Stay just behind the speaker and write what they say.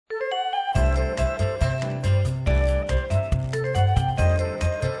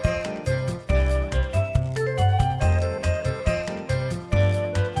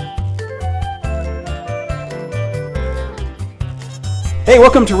Hey,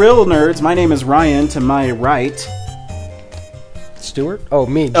 welcome to Real Nerds. My name is Ryan. To my right, Stuart? Oh,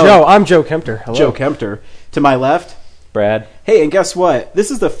 me. Joe. I'm Joe Kempter. Hello. Joe Kempter. To my left, Brad. Hey, and guess what? This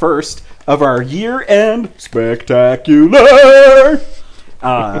is the first of our year-end spectacular.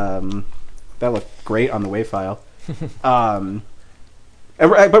 That looked great on the WAV file.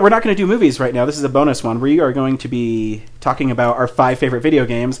 But we're not going to do movies right now. This is a bonus one. We are going to be talking about our 5 favorite video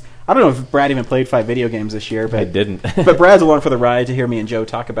games. I don't know if Brad even played 5 video games this year. But I didn't. But Brad's along for the ride to hear me and Joe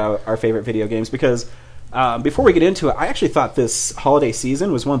talk about our favorite video games because before we get into it, I actually thought this holiday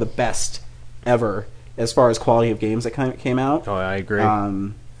season was one of the best ever as far as quality of games that came out. Oh, I agree.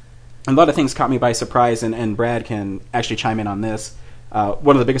 A lot of things caught me by surprise, and Brad can actually chime in on this.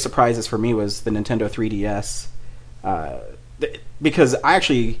 One of the biggest surprises for me was the Nintendo 3DS. Because I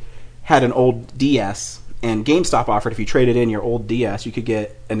actually had an old DS, and GameStop offered if you traded in your old DS, you could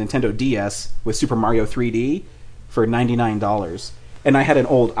get a Nintendo DS with Super Mario 3D for $99. And I had an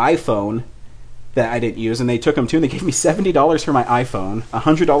old iPhone that I didn't use, and they took them too, and they gave me $70 for my iPhone,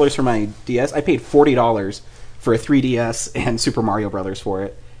 $100 for my DS. I paid $40 for a 3DS and Super Mario Brothers for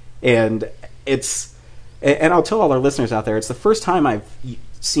it. And I'll tell all our listeners out there, it's the first time I've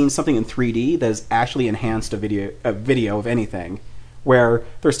seen something in 3D that has actually enhanced a video of anything. Where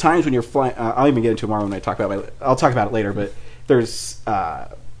there's times when you're flying, I'll even get into it more when I talk about it. I'll talk about it later, but there's,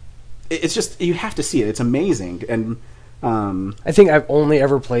 it's just, you have to see it. It's amazing. And I think I've only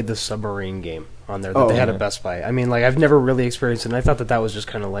ever played the submarine game on there that they had at Best Buy. I mean, like, I've never really experienced it, and I thought that was just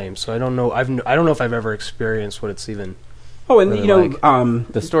kind of lame. So I don't know. I don't know if I've ever experienced what it's even. Oh, and really you know, like.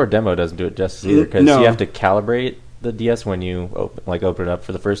 The store demo doesn't do it justice either because you have to calibrate the DS when you open it up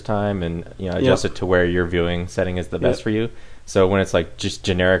for the first time, and adjust it to where your viewing setting is the best for you. So when it's like just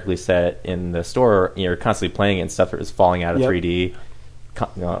generically set in the store, you're constantly playing it and stuff is falling out of 3D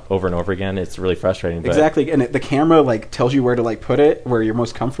over and over again. It's really frustrating. Exactly, and the camera tells you where to put it, where you're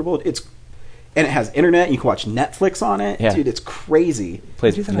most comfortable. And it has internet. And you can watch Netflix on it. Yeah. Dude, it's crazy. It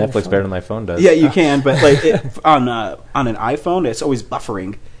plays Netflix better than my phone does. Yeah, you can, but on an iPhone, it's always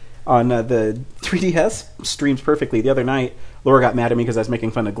buffering. On the 3DS, streams perfectly. The other night, Laura got mad at me because I was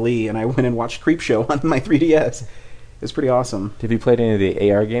making fun of Glee, and I went and watched Creepshow on my 3DS. It's pretty awesome. Have you played any of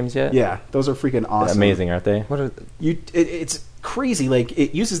the AR games yet? Yeah, those are freaking awesome. They're amazing, aren't they? It's crazy.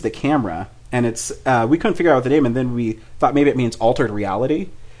 It uses the camera, and it's we couldn't figure out the name, and then we thought maybe it means altered reality.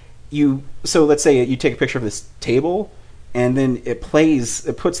 So let's say you take a picture of this table, and then it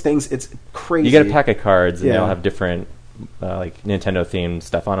puts things. It's crazy. You get a pack of cards, and they'll have different Nintendo themed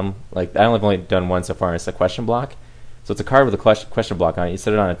stuff on them. I've only done one so far, and it's a question block. So it's a card with a question block on it. You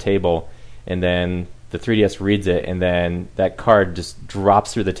set it on a table, and then the 3DS reads it, and then that card just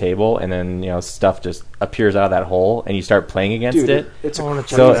drops through the table, and then stuff just appears out of that hole, and you start playing against it.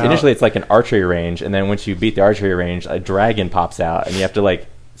 So initially it's like an archery range, and then once you beat the archery range, a dragon pops out, and you have to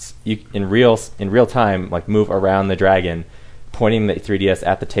in real time move around the dragon, pointing the 3DS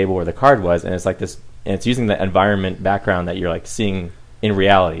at the table where the card was, and it's like this, and it's using the environment background that you're seeing in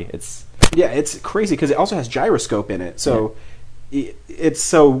reality. It's crazy because it also has gyroscope in it, so. Yeah. It's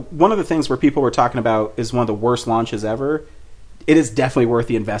so one of the things where people were talking about is one of the worst launches ever. It is definitely worth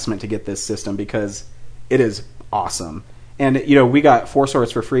the investment to get this system because it is awesome. And we got 4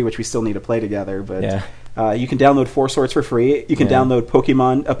 Swords for free, which we still need to play together. But you can download 4 Swords for free. You can download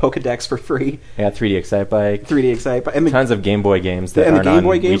Pokemon Pokedex for free. Yeah, 3D Excitebike. 3D Excitebike, and tons of Game Boy games. And the Game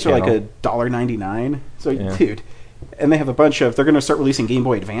Boy games are $1.99. So dude, and they have a bunch of. They're going to start releasing Game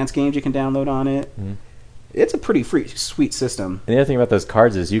Boy Advance games you can download on it. Mm-hmm. It's a pretty sweet system. And the other thing about those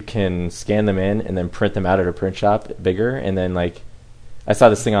cards is you can scan them in and then print them out at a print shop bigger. And then I saw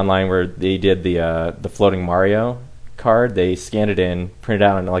this thing online where they did the floating Mario card. They scanned it in, printed it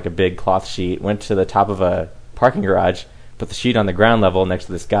out on a big cloth sheet, went to the top of a parking garage, put the sheet on the ground level next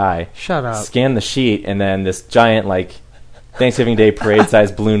to this guy. Shut up. Scanned the sheet, and then this giant Thanksgiving Day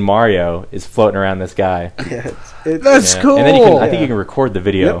parade-sized balloon Mario is floating around this guy. Yeah, that's cool. And then I think you can record the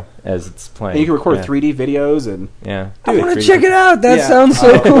video as it's playing. And you can record 3D videos and I want to check it out. That sounds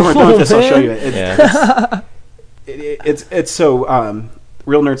so cool. When we're done with this, I'll show you it. It's so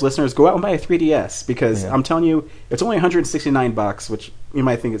Real Nerds listeners, go out and buy a 3DS because I'm telling you, it's only $169, which you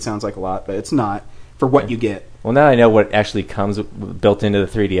might think it sounds like a lot, but it's not for what you get. Well, now I know what actually comes built into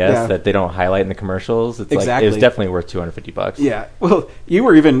the 3DS that they don't highlight in the commercials. It's exactly. It was definitely worth $250. Yeah. Well, you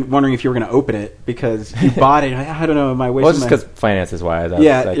were even wondering if you were going to open it because you bought it. I don't know. My wish. Well, just because finances wise.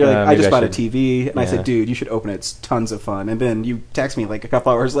 I just bought a TV, and I said, "Dude, you should open it. It's tons of fun." And then you text me a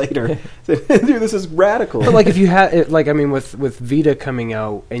couple hours later, said, "Dude, this is radical." But if you had with Vita coming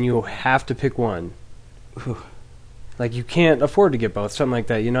out, and you have to pick one. Like, you can't afford to get both, something like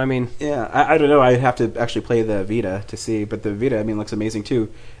that, you know what I mean? Yeah, I don't know. I'd have to actually play the Vita to see, but the Vita, I mean, looks amazing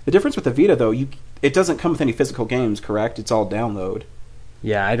too. The difference with the Vita, though, it doesn't come with any physical games, correct? It's all download.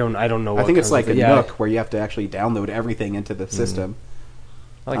 Yeah, I don't know. I think it's like a Nook where you have to actually download everything into the system.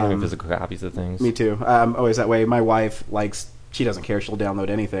 I like having physical copies of things. Me too. I'm always that way. My wife she doesn't care. She'll download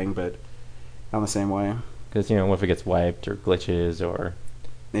anything, but I'm the same way. Because, what if it gets wiped or glitches or,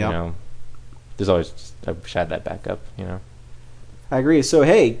 there's always just, I wish I had that backup, I agree. So,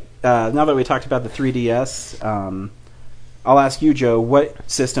 hey, now that we talked about the 3DS, I'll ask you, Joe, what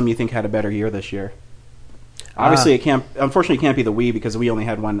system you think had a better year this year? Obviously, unfortunately, it can't be the Wii because we only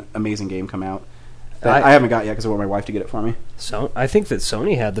had one amazing game come out. I haven't got yet because I want my wife to get it for me. So I think that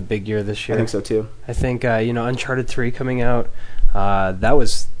Sony had the big year this year. I think so too. I think Uncharted 3 coming out, that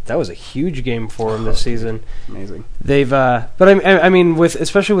was a huge game for them this season. Amazing. They've but I mean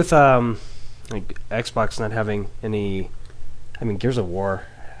especially with like Xbox not having any. I mean, Gears of War.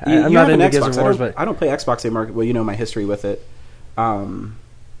 I'm not into Gears of War, but I don't play Xbox anymore. Well, you know my history with it.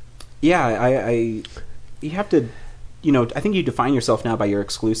 Yeah, you have to. I think you define yourself now by your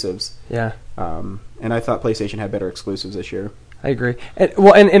exclusives. Yeah. And I thought PlayStation had better exclusives this year. I agree.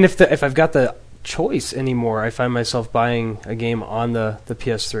 And if I've got the choice anymore, I find myself buying a game on the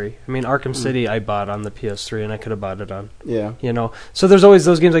PS3. I mean, Arkham City I bought on the PS3, and I could have bought it on. Yeah. So there's always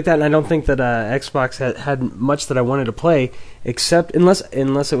those games like that, and I don't think that Xbox had much that I wanted to play, except unless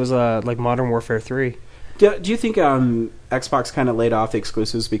it was like Modern Warfare 3. Do you think Xbox kind of laid off the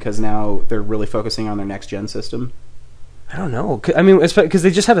exclusives because now they're really focusing on their next gen system? I don't know. I mean, because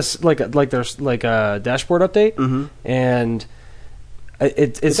they just had a dashboard update, and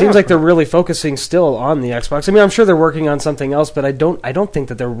it seems like they're really focusing still on the Xbox. I mean, I'm sure they're working on something else, but I don't think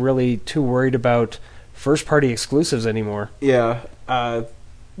that they're really too worried about first party exclusives anymore. Yeah.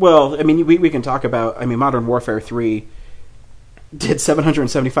 Well, I mean, we can talk about. I mean, Modern Warfare 3 did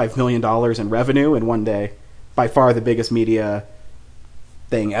 $775 million in revenue in one day, by far the biggest media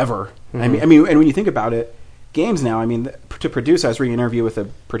thing ever. I mean, and when you think about it. Games now, I mean, to produce, I was reading an interview with a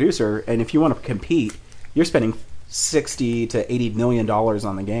producer, and if you want to compete, you're spending $60 to $80 million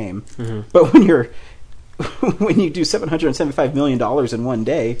on the game. But when you do $775 million in one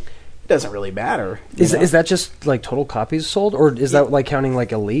day, it doesn't really matter. Is that just like total copies sold, or is that like counting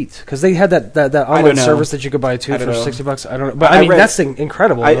like Elite? Because they had that online service that you could buy too for $60. I don't know, but I mean that's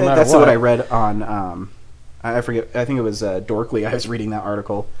incredible. No matter that's what I read on. I forget. I think it was Dorkly. I was reading that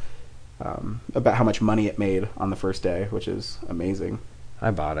article. About how much money it made on the first day, which is amazing. I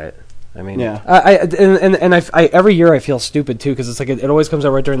bought it. I mean, yeah. I every year I feel stupid too because it's like it always comes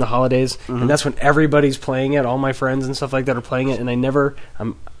out right during the holidays, and that's when everybody's playing it. All my friends and stuff like that are playing it, and I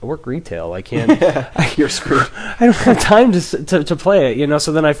work retail. I can't. You're screwed. I don't have time to play it,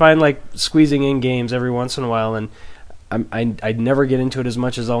 So then I find like squeezing in games every once in a while, and I never get into it as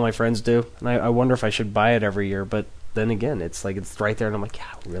much as all my friends do, and I wonder if I should buy it every year, but. Then again, it's like it's right there, and I'm like, yeah,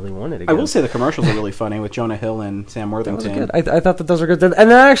 I really want it again. I will say the commercials are really funny with Jonah Hill and Sam Worthington. That was good. I thought that those were good, and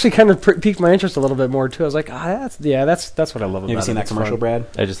that actually kind of piqued my interest a little bit more too. I was like, that's what I love about it. Have you seen that commercial, Brad?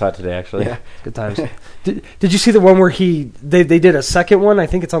 I just saw it today, actually. Yeah, good times. Did you see the one where they did a second one? I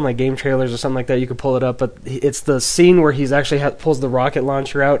think it's on like Game Trailers or something like that. You could pull it up, but it's the scene where he's actually pulls the rocket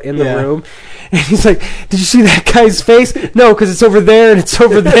launcher out in the room, and he's like, "Did you see that guy's face? No, because it's over there, and it's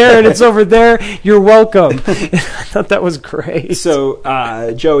over there, and it's over there. You're welcome." I thought that was great.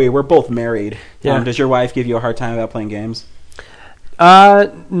 So, Joey, we're both married. Yeah. Does your wife give you a hard time about playing games?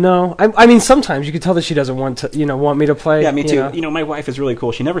 No. I mean, sometimes you can tell that she doesn't want me to play. Yeah, me too. My wife is really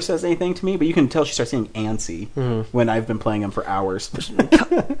cool. She never says anything to me, but you can tell she starts getting antsy when I've been playing them for hours.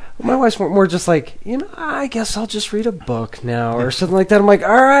 My wife's more just like, I guess I'll just read a book now or something like that. I'm like,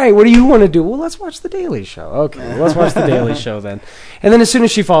 all right, what do you want to do? Well, let's watch The Daily Show. Okay, well, let's watch The Daily Show then. And then as soon as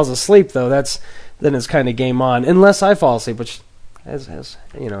she falls asleep, though, then it's kind of game on. Unless I fall asleep, which, as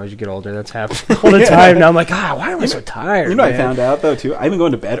you get older, that's happening all the time. Now I'm like, why am I so tired? I found out though too. I've been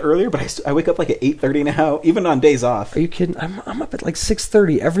going to bed earlier, but I wake up like at 8:30 now, even on days off. Are you kidding? I'm up at like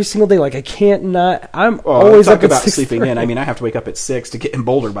 6:30 every single day. Like I can't not. I'm always up at 6:30. Sleeping in. I mean, I have to wake up at 6 to get in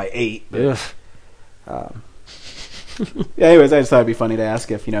Boulder by 8. Anyways, I just thought it'd be funny to ask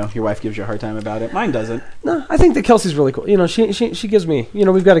if your wife gives you a hard time about it. Mine doesn't. No, I think that Kelsey's really cool. She gives me.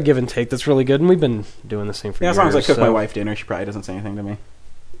 We've got a give and take that's really good, and we've been doing this thing for years. As long as I cook my wife dinner, she probably doesn't say anything to me.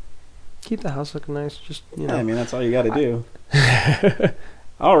 Keep the house looking nice. Just Yeah, I mean that's all you got to do.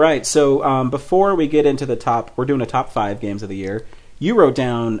 All right, so before we get into the top, we're doing a top 5 games of the year. You wrote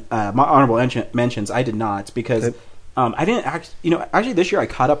down my honorable mentions. I did not because I didn't actually this year I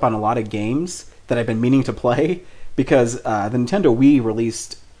caught up on a lot of games that I've been meaning to play. Because the Nintendo Wii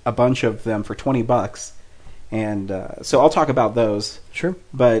released a bunch of them for $20, And so I'll talk about those. Sure.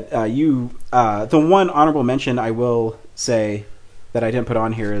 But the one honorable mention I will say that I didn't put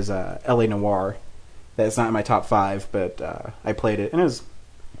on here is L.A. Noire. That's not in my top 5, but I played it, and it was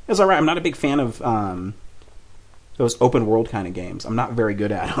all right. I'm not a big fan of those open world kind of games. I'm not very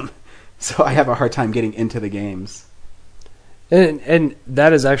good at them, so I have a hard time getting into the games. And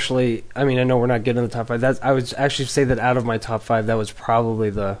that is actually, I mean, I know we're not getting in the top 5. I would actually say that out of my top 5, that was probably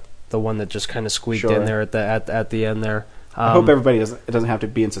the one that just kind of squeaked in there at the end there. I hope everybody doesn't have to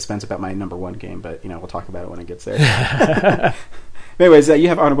be in suspense about my number 1 game, but we'll talk about it when it gets there. Anyways, you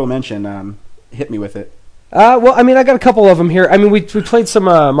have honorable mention. Hit me with it. Well, I mean, I got a couple of them here. I mean, we played some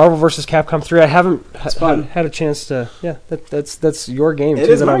Marvel vs. Capcom 3. I haven't had a chance to. Yeah, that's your game. It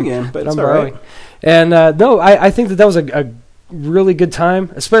is my game, but it's all right. And no, I think that was a really good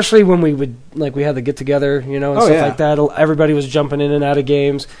time, especially when we had the get together, and stuff like that. Everybody was jumping in and out of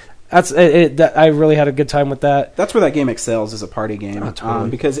games. That's it. I really had a good time with that. That's where that game excels as a party game, totally.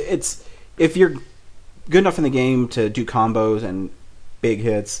 Because if you're good enough in the game to do combos and big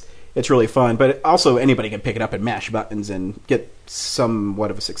hits, it's really fun. But also anybody can pick it up and mash buttons and get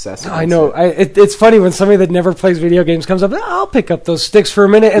somewhat of a success. I know. It's funny when somebody that never plays video games comes up. I'll pick up those sticks for a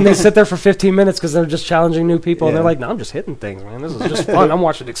minute, and they sit there for 15 minutes because they're just challenging new people, and they're like, "No, I'm just hitting things, man. This is just fun. I'm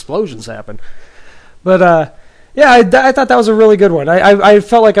watching explosions happen." But yeah, I thought that was a really good one. I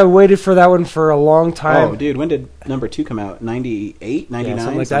felt like I waited for that one for a long time. Oh, dude, when did number 2 come out? 98, 99? Yeah,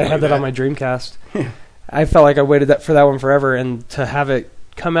 something like that. I had that on my Dreamcast. I felt like I waited for that one forever, and to have it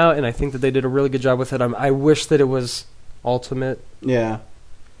come out, and I think that they did a really good job with it. I wish that it was Ultimate. Yeah.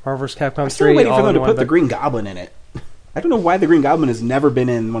 Marvel vs. Capcom 3. I'm still waiting for them to put the Green Goblin in it. I don't know why the Green Goblin has never been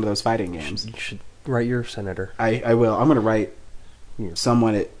in one of those fighting games. You should write your senator. I will. I'm going to write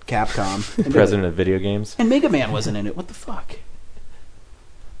someone at Capcom. President of video games. And Mega Man wasn't in it. What the fuck?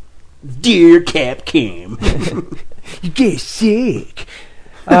 Dear Capcom. You get sick.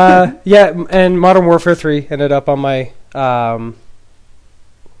 Yeah, and Modern Warfare 3 ended up on my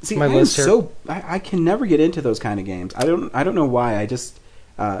my list here. I can never get into those kind of games. I don't know why. I just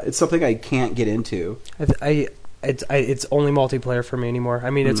it's something I can't get into. It's only multiplayer for me anymore. I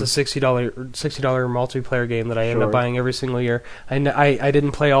mean, it's a $60 multiplayer game that I end up buying every single year. I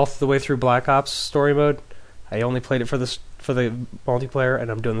didn't play all the way through Black Ops story mode. I only played it for the multiplayer, and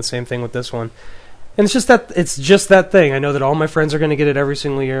I'm doing the same thing with this one. And it's just that thing. I know that all my friends are going to get it every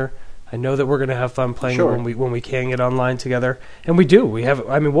single year. I know that we're going to have fun playing it when we can get online together, and we do.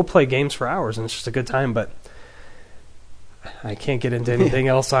 We'll play games for hours, and it's just a good time. But I can't get into anything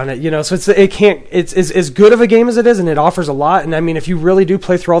else on it, So it's as good of a game as it is, and it offers a lot. And I mean, if you really do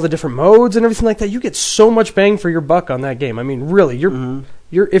play through all the different modes and everything like that, you get so much bang for your buck on that game. I mean, really,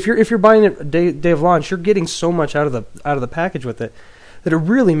 if you're buying it day of launch, you're getting so much out of the package with it that it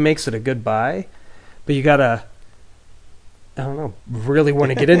really makes it a good buy. But you gotta, I don't know, really want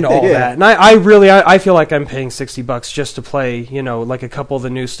to get into all that. And I feel like I'm paying $60 just to play, like a couple of the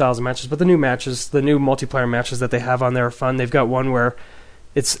new styles of matches. But the new multiplayer matches that they have on there are fun. They've got one where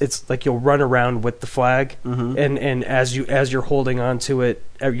it's like you'll run around with the flag, and as you're holding on to it,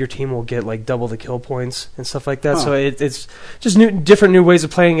 your team will get like double the kill points and stuff like that. So it's just different new ways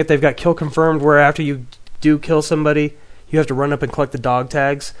of playing it. They've got kill confirmed, where after you do kill somebody, you have to run up and collect the dog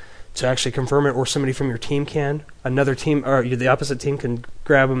tags to actually confirm it, or somebody from your team can. Another team, or the opposite team, can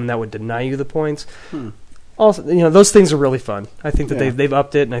grab them, and that would deny you the points. Also, those things are really fun. I think that they've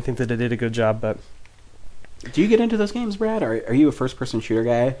upped it, and I think that they did a good job. But do you get into those games, Brad? Are you a first-person shooter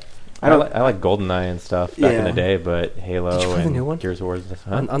guy? I like GoldenEye and stuff back in the day, but Halo did you play and the new one? Gears of War.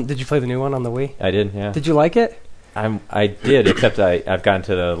 Did you play the new one on the Wii? I did, yeah. Did you like it? I did, except I've gotten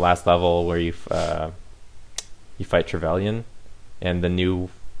to the last level where you fight Trevelyan, and the new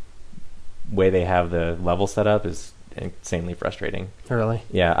way they have the level set up is insanely frustrating. Really?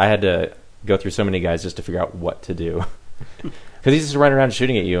 Yeah, I had to go through so many guys just to figure out what to do. Because he's just running around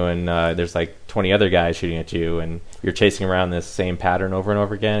shooting at you, and there's like 20 other guys shooting at you, and you're chasing around this same pattern over and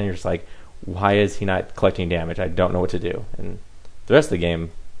over again, and you're just like, why is he not collecting damage? I don't know what to do. And the rest of the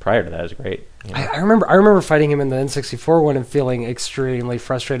game prior to that is great. I remember fighting him in the N64 one and feeling extremely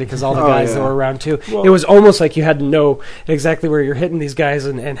frustrated because all the guys that were around too. Well, it was almost like you had to know exactly where you're hitting these guys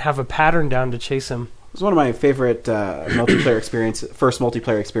and have a pattern down to chase them. It was one of my favorite first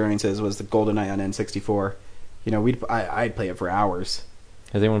multiplayer experiences was the GoldenEye on N64. I'd play it for hours.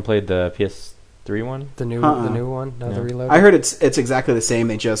 Has anyone played the PS3 one? The new one? No, the Reload? I heard it's exactly the same.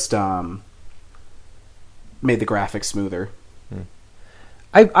 They just made the graphics smoother.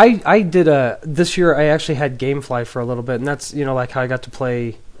 I did this year. I actually had GameFly for a little bit, and that's like how I got to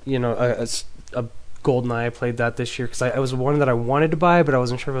play a GoldenEye. I played that this year because it was one that I wanted to buy, but I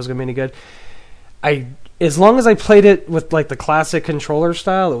wasn't sure if it was going to be any good. as long as I played it with like the classic controller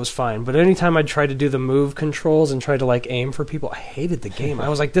style, it was fine. But anytime I tried to do the move controls and try to like aim for people, I hated the game. I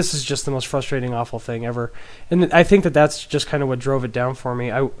was like, this is just the most frustrating, awful thing ever. And I think that's just kind of what drove it down for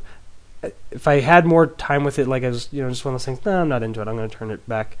me. If I had more time with it, like I was, just one of those things. No, I'm not into it. I'm going to turn it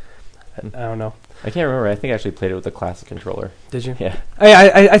back. I don't know. I can't remember. I think I actually played it with the classic controller. Did you? Yeah.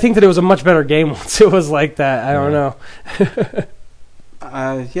 I think that it was a much better game once it was like that. I don't know.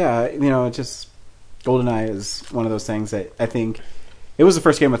 Yeah, just GoldenEye is one of those things that I think it was the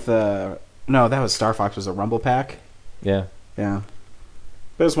first game with the. No, that was Star Fox. Was a Rumble Pack. Yeah. Yeah.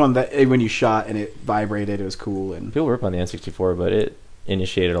 But it was one that when you shot and it vibrated, it was cool. And people rip on the N64, but it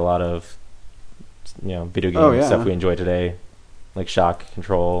initiated a lot of video game stuff we enjoy today, like shock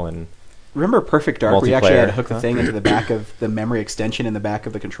control and. Remember Perfect Dark, where you actually had to hook the thing into the back of the memory extension in the back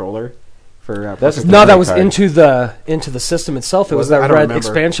of the controller? For that was into the system itself. It was that red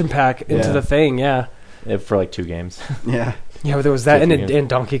expansion pack into the thing, yeah. For like 2 games. Yeah. Yeah, but there was that and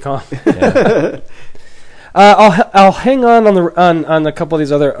Donkey Kong. Yeah. I'll hang on a couple of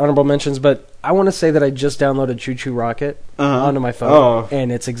these other honorable mentions, but I want to say that I just downloaded Choo Choo Rocket onto my phone,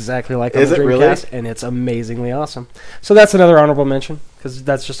 and it's exactly like on the Dreamcast, really? And it's amazingly awesome. So that's another honorable mention, because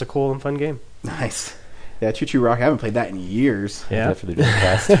that's just a cool and fun game. Nice. Yeah, Choo Choo Rocket, I haven't played that in years. Yeah. For the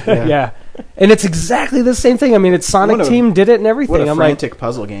Dreamcast. Yeah. And it's exactly the same thing. I mean, it's Sonic Team did it and everything. What a frantic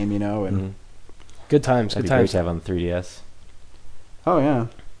puzzle game, and good times. That'd good be times. great to have on the 3DS. Oh, yeah.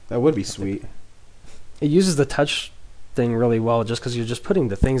 That would be sweet. It uses the touch thing really well, just because you're just putting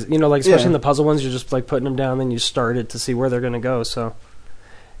the things, like especially in the puzzle ones, you're just like putting them down, then you start it to see where they're going to go. So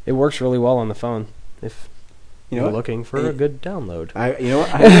it works really well on the phone if you're looking for a good download. I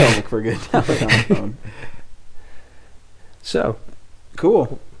will look for a good download on the phone. So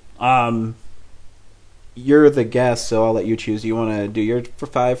cool. You're the guest, so I'll let you choose. Do you want to do your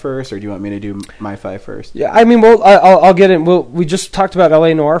 5 first, or do you want me to do my 5 first? Yeah, I mean, I'll get in. We just talked about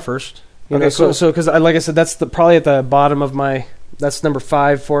L.A. Noire first. Okay, cool. So because like I said, that's probably at the bottom of my. That's number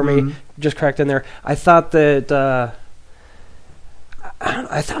 5 for me. Just cracked in there. I thought that.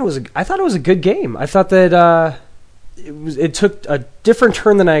 I thought it was a good game. I thought that it took a different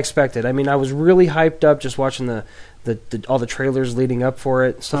turn than I expected. I mean, I was really hyped up just watching all the trailers leading up for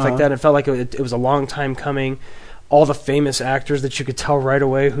it, stuff like that. It felt like it was a long time coming. All the famous actors that you could tell right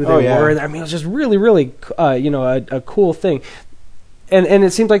away who they were. I mean, it was just really, really, a cool thing. And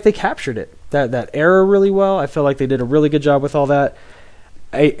it seemed like they captured it, that era really well. I feel like they did a really good job with all that.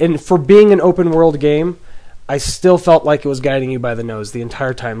 And for being an open world game, I still felt like it was guiding you by the nose the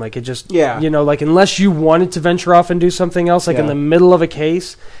entire time. Like it just, like unless you wanted to venture off and do something else, like in the middle of a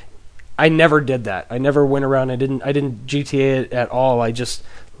case, I never did that. I never went around. I didn't GTA it at all. I just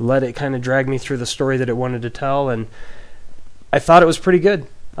let it kind of drag me through the story that it wanted to tell, and I thought it was pretty good.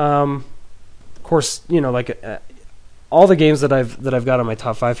 Of course, all the games that I've got on my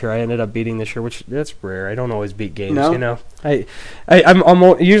top 5 here, I ended up beating this year, which that's rare. I don't always beat games, No?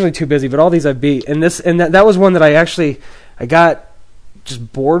 I'm usually too busy, but all these I beat, and that was one that I got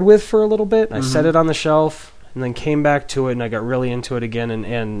just bored with for a little bit. I set it on the shelf and then came back to it, and I got really into it again,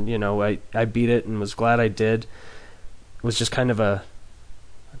 and I beat it and was glad I did. It was just kind of a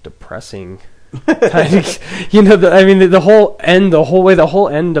depressing. The whole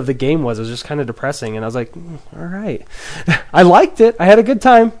end of the game was just kind of depressing, and I was like, all right. I liked it. I had a good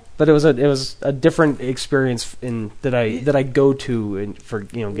time, but it was a different experience that I go to for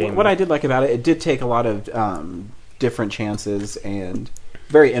gaming. What I did like about it did take a lot of different chances and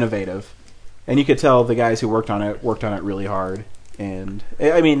very innovative, and you could tell the guys who worked on it really hard. And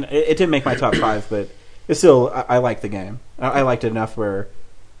I mean, it didn't make my top 5, but it's still I liked the game. I liked it enough where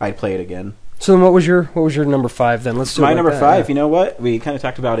I'd play it again. So then what was your number 5 then? Let's do my number 5. You know what? We kind of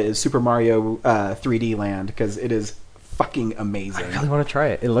talked about it, is Super Mario 3D Land, because it is fucking amazing. I really want to try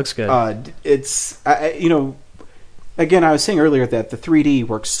it. It looks good. It's again, I was saying earlier that the 3D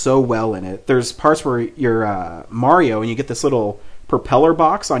works so well in it. There's parts where you're Mario and you get this little propeller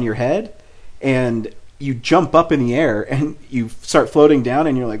box on your head, and you jump up in the air and you start floating down,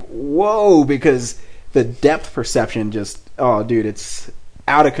 and you're like, whoa, because the depth perception just, it's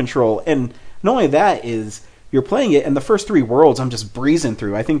out of control. And not only that, is you're playing it, and the first 3 worlds I'm just breezing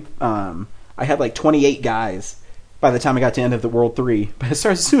through. I think I had like 28 guys by the time I got to the end of the World 3. But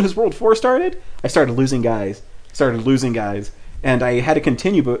as soon as World 4 started, I started losing guys. And I had to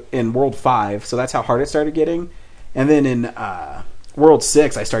continue in World 5, so that's how hard it started getting. And then in World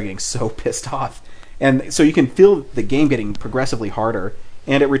 6, I started getting so pissed off. And so you can feel the game getting progressively harder.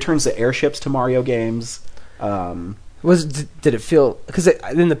 And it returns the airships to Mario games. Did it feel, because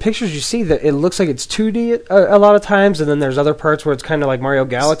in the pictures you see that it looks like it's 2D a lot of times, and then there's other parts where it's kind of like Mario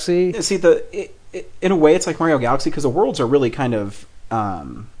Galaxy. See, in a way, it's like Mario Galaxy because the worlds are really kind of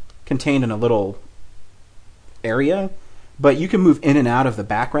contained in a little area, but you can move in and out of the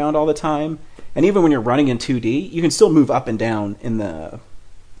background all the time. And even when you're running in 2D, you can still move up and down in the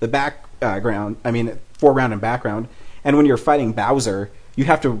background. I mean, foreground and background. And when you're fighting Bowser, you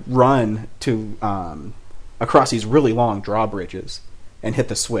have to run to across these really long drawbridges and hit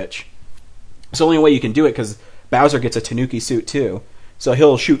the switch. It's the only way you can do it because Bowser gets a Tanuki suit too, so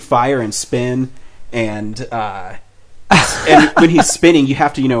he'll shoot fire and spin, and when he's spinning, you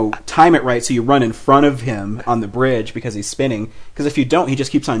have to time it right so you run in front of him on the bridge because he's spinning. Because if you don't, he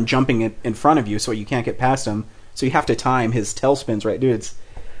just keeps on jumping in front of you, so you can't get past him. So you have to time his tail spins right, dude.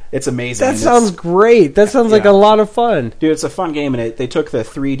 It's amazing. That sounds great. That sounds like a lot of fun, dude. It's a fun game, and they took the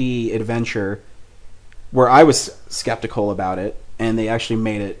 3D adventure where I was skeptical about it, and they actually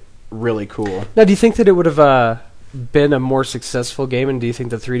made it really cool. Now, do you think that it would have been a more successful game, and do you think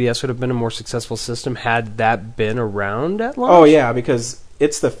the 3DS would have been a more successful system had that been around at launch? Oh yeah, because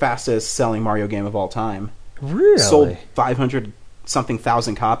it's the fastest selling Mario game of all time. Really? Sold 500-something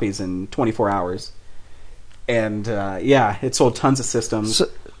thousand copies in 24 hours. And it sold tons of systems.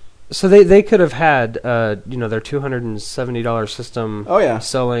 So they could have had their $270 system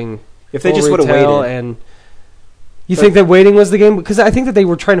selling if they just would have waited. And you think that waiting was the game? Because I think that they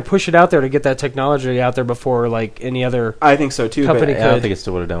were trying to push it out there to get that technology out there before like any other I think so too, company but I don't think it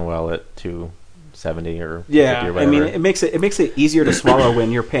still would have done well at 270 or 50 or whatever. I mean, it makes it easier to swallow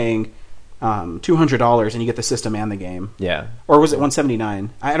when you're paying $200 and you get the system and the game. Yeah. Or was it $179?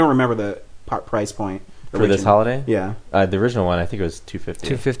 I don't remember the price point. For this holiday? Yeah. The original one, I think it was $250.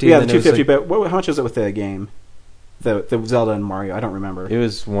 $250. Yeah, the $250. But how much is it with the game? The Zelda and Mario? I don't remember. It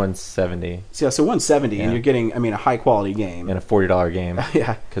was $170. So $170, and you're getting, a high quality game and a $40 game.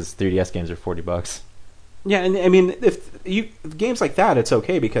 Yeah, because 3DS games are $40. Yeah, and I mean, if games like that, it's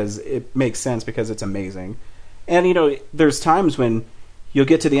okay because it makes sense because it's amazing. And there's times when you'll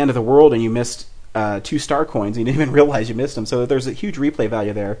get to the end of the world and you missed 2 star coins and you didn't even realize you missed them. So there's a huge replay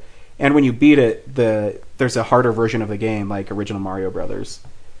value there. And when you beat it, there's a harder version of the game, like original Mario Brothers,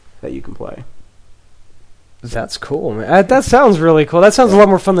 that you can play. That's cool, man. That sounds really cool. That sounds a lot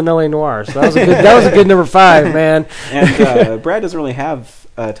more fun than LA Noire. So that was a good number 5, man. And Brad doesn't really have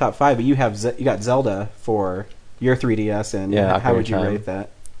top 5, but you got Zelda for your 3DS, and how would you rate that?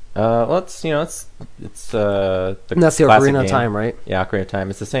 Well, it's the and that's the Ocarina of Time, right? Yeah, Ocarina of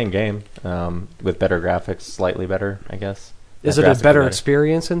Time. It's the same game with better graphics, slightly better, I guess. Is it a better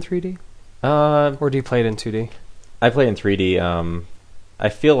experience in 3D? Or do you play it in 2D? I play in 3D. I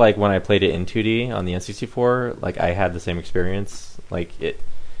feel like when I played it in 2D on the N64, like I had the same experience. Like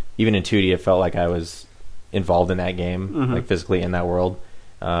even in 2D, it felt like I was involved in that game, like physically in that world.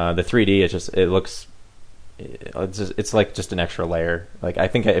 The 3D, it's like just an extra layer. Like I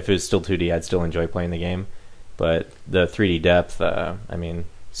think if it was still 2D, I'd still enjoy playing the game. But the 3D depth,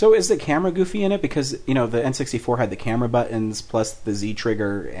 So is the camera goofy in it? Because, the N64 had the camera buttons plus the Z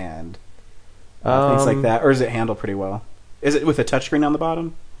trigger and things like that. Or is it handled pretty well? Is it with a touchscreen on the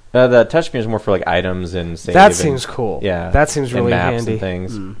bottom? The touchscreen is more for like items and save. That seems cool. Yeah. That seems really maps handy. And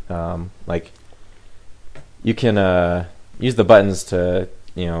things. Like you can use the buttons to,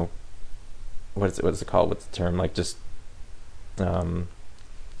 what is it called? What's the term? Like just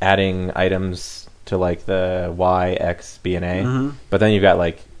adding items to like the Y, X, B, and A. But then you've got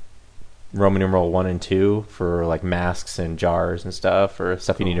like Roman numeral 1 and 2 for like masks and jars and stuff, or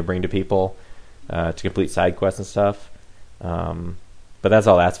stuff you need to bring to people to complete side quests and stuff. But that's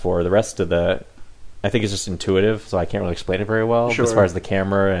all that's for. The rest of I think it's just intuitive, so I can't really explain it very well. Sure. As far as the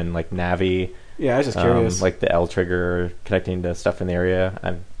camera and like Navi. Yeah, I was just curious. Like the L trigger connecting to stuff in the area.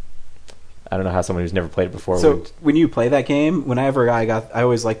 I don't know how someone who's never played it before So when you play that game, whenever I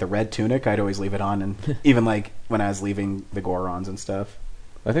always like the red tunic, I'd always leave it on, and even like when I was leaving the Gorons and stuff.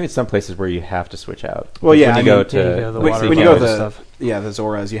 I think it's some places where you have to switch out. Well, yeah, when you go to when you go to the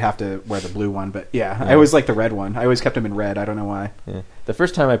Zoras, you have to wear the blue one. But I always like the red one. I always kept them in red. I don't know why. Yeah. The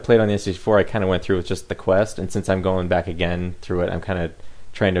first time I played on the N64, I kind of went through with just the quest, and since I'm going back again through it, I'm kind of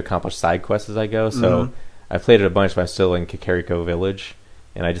trying to accomplish side quests as I go. So I played it a bunch, but I'm still in Kakariko Village,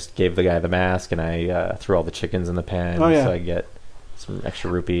 and I just gave the guy the mask, and I threw all the chickens in the pen, so I get some extra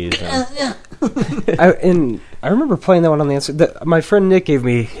rupees. I remember playing that one on the N64. My friend Nick gave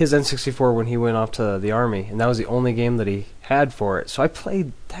me his N64 when he went off to the Army, and that was the only game that he had for it. So I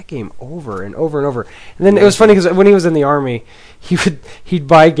played that game over and over and over. And then it was funny because when he was in the Army, he'd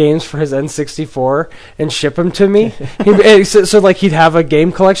buy games for his N64 and ship them to me. So like he'd have a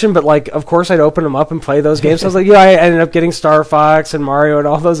game collection, but like of course I'd open them up and play those games. So I was like, yeah, I ended up getting Star Fox and Mario and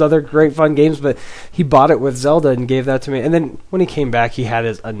all those other great fun games, but he bought it with Zelda and gave that to me. And then when he came back, he had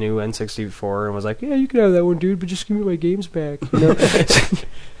a new N64 and was like, yeah, you can have that one, dude, but just give me my games back. You know?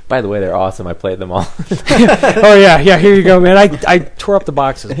 By the way, they're awesome. I played them all. Oh yeah, here you go, man. I tore up the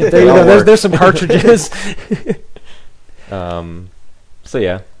boxes. But there you go. There's some cartridges. So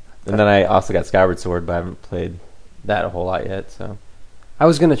yeah, and then I also got Skyward Sword, but I haven't played that a whole lot yet. So I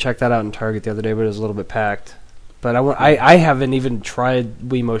was gonna check that out in Target the other day, but it was a little bit packed. But I haven't even tried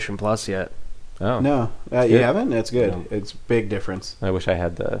Wii Motion Plus yet. Oh no, you haven't? It's good. No. It's big difference. I wish I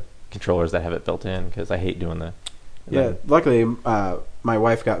had the controllers that have it built in because I hate doing the. Yeah, luckily my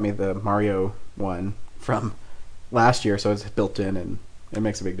wife got me the Mario one from last year, so it's built in and it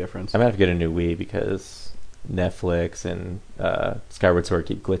makes a big difference. I'm gonna have to get a new Wii because Netflix and Skyward Sword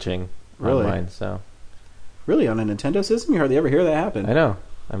keep glitching on mine. So really, on a Nintendo system, you hardly ever hear that happen. I know.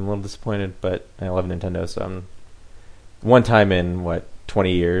 I'm a little disappointed, but I love Nintendo, so I'm one time in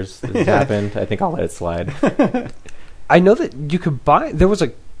 20 years this happened. I think I'll let it slide. I know that you could buy.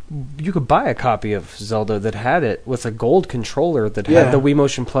 You could buy a copy of Zelda that had it with a gold controller that had the Wii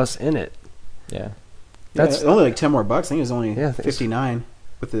Motion Plus in it. Yeah. That's only like $10 more. I think it was only $59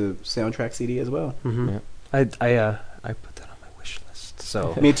 with the soundtrack CD as well. Mm-hmm. Yeah. I put that on my wish list.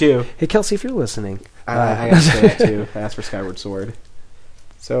 So me too. Hey Kelsey, if you're listening, I asked for that too. I asked for Skyward Sword.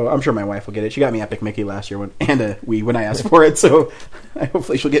 So I'm sure my wife will get it. She got me Epic Mickey last year and a Wii when I asked for it. So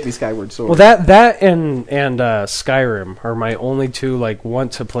hopefully she'll get me Skyward Sword. Well, that and Skyrim are my only two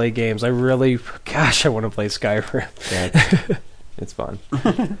want to play games. I want to play Skyrim. Yeah, it's fun.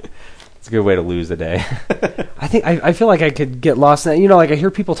 It's a good way to lose the day. I feel like I could get lost in that. I hear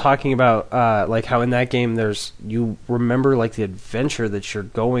people talking about how in that game you remember the adventure that you're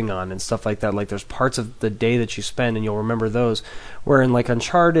going on and stuff like that. Like there's parts of the day that you spend and you'll remember those. Where in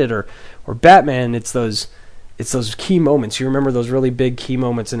Uncharted or Batman, it's those key moments. You remember those really big key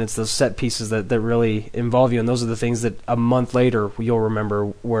moments, and it's those set pieces that really involve you. And those are the things that a month later you'll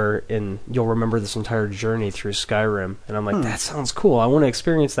remember. You'll remember this entire journey through Skyrim. And I'm like, that sounds cool. I want to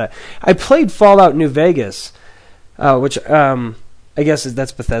experience that. I played Fallout New Vegas, which I guess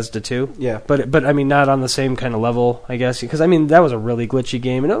that's Bethesda too. Yeah. But I mean, not on the same kind of level, I guess, because I mean that was a really glitchy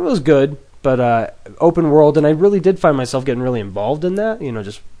game, and it was good, but open world, and I really did find myself getting really involved in that.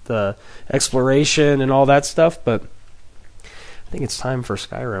 Just the exploration and all that stuff, but I think it's time for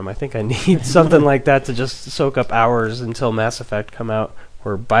Skyrim. I think I need something like that to just soak up hours until Mass Effect come out,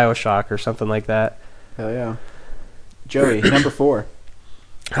 or BioShock or something like that. Hell yeah. Joey, number 4.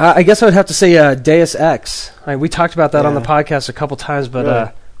 I guess I would have to say Deus Ex. We talked about that on the podcast a couple times,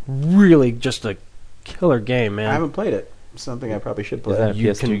 but really just a killer game, man. I haven't played it. Something I probably should play. Is that a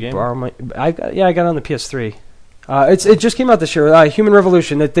PS2 game? I got it on the PS3. It just came out this year. Human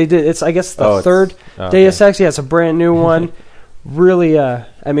Revolution. That they did. It's I guess the third Deus Ex. Yeah, it's a brand new one. Really, I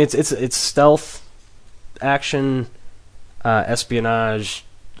mean, it's stealth, action, espionage,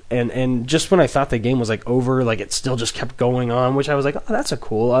 and just when I thought the game was over, it still just kept going on, which I was like, oh, that's a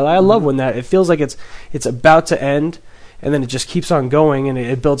cool. I love when it feels like it's about to end, and then it just keeps on going, and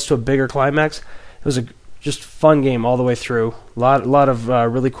it builds to a bigger climax. It was a just fun game all the way through. A lot of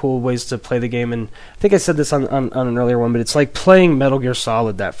really cool ways to play the game, and I think I said this on an earlier one, but it's like playing Metal Gear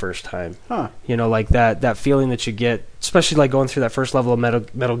Solid that first time. Huh. That feeling that you get, especially going through that first level of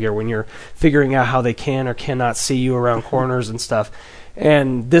Metal Gear when you're figuring out how they can or cannot see you around corners and stuff.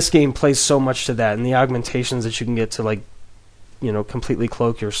 And this game plays so much to that, and the augmentations that you can get to completely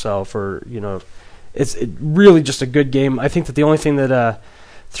cloak yourself, or it's really just a good game. I think that the only thing that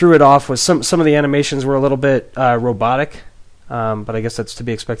threw it off was some of the animations were a little bit robotic, but I guess that's to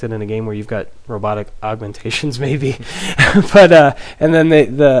be expected in a game where you've got robotic augmentations, maybe. But and then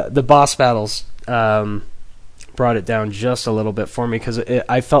the boss battles brought it down just a little bit for me, because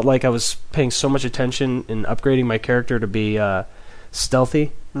I felt like I was paying so much attention in upgrading my character to be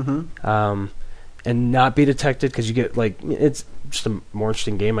stealthy, and not be detected, because you get it's just a more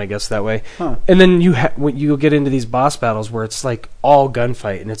interesting game, I guess, that way. Huh. And then when you get into these boss battles where it's all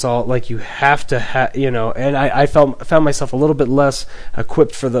gunfight, and it's all you have to and I found myself a little bit less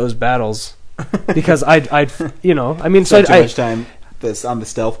equipped for those battles because I'd I mean, so too much time on the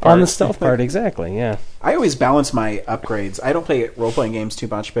stealth part. On the stealth part, exactly, yeah. I always balance my upgrades. I don't play role-playing games too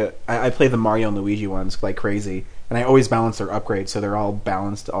much, but I play the Mario and Luigi ones like crazy, and I always balance their upgrades so they're all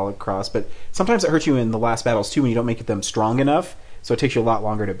balanced all across. But sometimes it hurts you in the last battles too when you don't make them strong enough, so it takes you a lot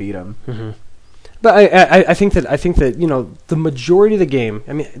longer to beat them. Mm-hmm. But I think that the majority of the game.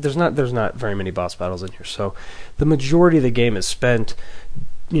 I mean, there's not very many boss battles in here, so the majority of the game is spent,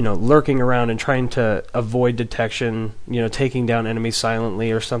 lurking around and trying to avoid detection. Taking down enemies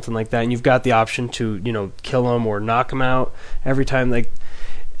silently or something like that. And you've got the option to kill them or knock them out every time. Like,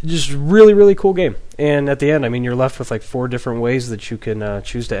 just really really cool game. And at the end, I mean, you're left with like 4 different ways that you can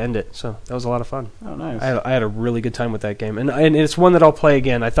choose to end it. So that was a lot of fun. Oh, nice. I had a really good time with that game, and it's one that I'll play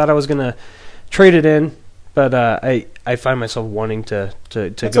again. I thought I was gonna trade it in, but I find myself wanting to go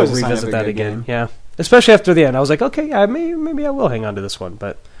revisit that again. Game. Yeah, especially after the end. I was like, okay, yeah, maybe I will hang on to this one,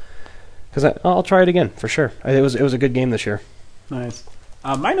 but because I'll try it again for sure. It was a good game this year. Nice.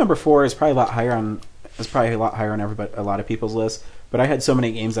 My number 4 is probably a lot higher on a lot of people's list. But I had so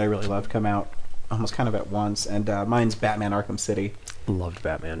many games I really loved come out almost kind of at once, and mine's Batman: Arkham City. Loved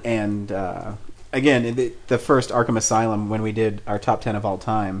Batman. And again, the first Arkham Asylum, when we did our top 10 of all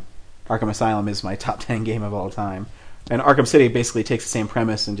time. Arkham Asylum is my top 10 game of all time. And Arkham City basically takes the same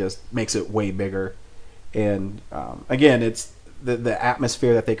premise and just makes it way bigger. And again, it's the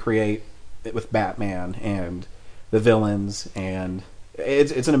atmosphere that they create with Batman and the villains, and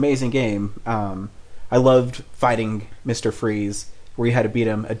it's an amazing game. I loved fighting Mr. Freeze, where you had to beat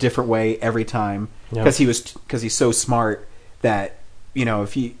him a different way every time because he's so smart that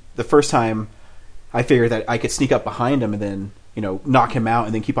the first time I figured that I could sneak up behind him and then knock him out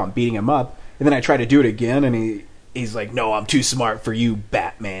and then keep on beating him up. And then I tried to do it again, and he's like, "No, I'm too smart for you,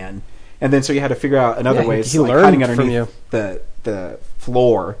 Batman." And then so you had to figure out another way. He learned hiding underneath the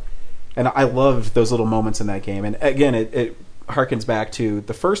floor. And I loved those little moments in that game. And again, it harkens back to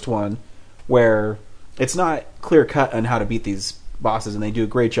the first one, where it's not clear cut on how to beat these bosses, and they do a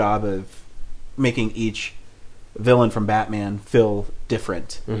great job of making each villain from Batman feel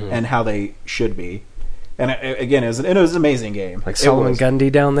different and how they should be. And again, it was an amazing game. Like Solomon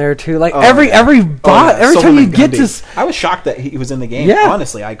Grundy down there too. Like every time you get to, I was shocked that he was in the game. Yeah.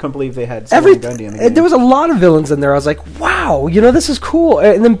 Honestly, I couldn't believe they had Solomon Grundy in the game. There was a lot of villains in there. I was like, wow, this is cool.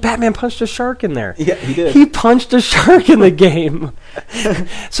 And then Batman punched a shark in there. Yeah, he did. He punched a shark in the game.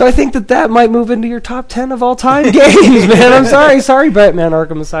 So I think that might move into your top 10 of all time games, man. I'm sorry, Batman: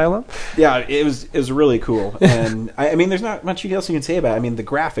 Arkham Asylum. Yeah, it was really cool. And I mean, there's not much else you can say about it. I mean, the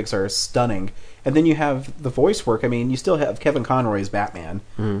graphics are stunning. And then you have the voice work. I mean, you still have Kevin Conroy as Batman.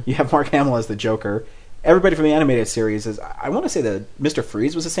 You have Mark Hamill as the Joker. Everybody from the animated series is... I want to say that Mr.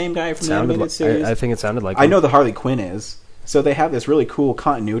 Freeze was the same guy from the animated series. I think it sounded like I know the Harley Quinn is. So they have this really cool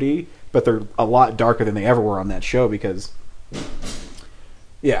continuity, but they're a lot darker than they ever were on that show because...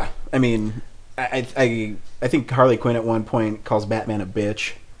 Yeah, I mean, I think Harley Quinn at one point calls Batman a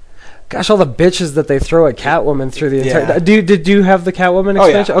bitch. Gosh, all the bitches that they throw at Catwoman through the entire... Did you have the Catwoman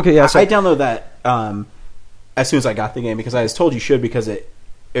expansion? Oh, yeah. Okay, yeah. So I downloaded that as soon as I got the game because I was told you should because it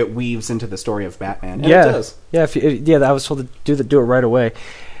weaves into the story of Batman. And it does. Yeah, I was told to do it right away.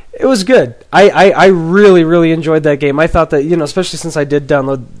 It was good. I really, really enjoyed that game. I thought that, especially since I did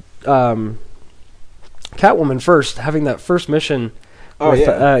download Catwoman first, having that first mission...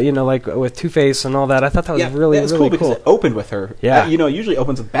 like with Two-Face and all that. I thought that was really, that was really cool. Because it opened with her. Yeah. It usually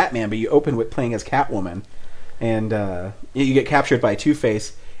opens with Batman, but you open with playing as Catwoman. And you get captured by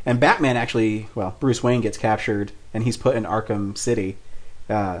Two-Face. And Batman actually, Bruce Wayne gets captured, and he's put in Arkham City.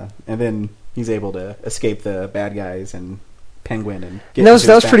 And then he's able to escape the bad guys and Penguin. And get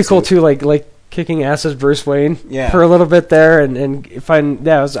that was pretty cool, too, like kicking ass as Bruce Wayne for a little bit there. And I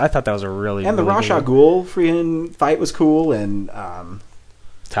thought that was a really, and the really Ra's al Ghul freaking fight was cool, and...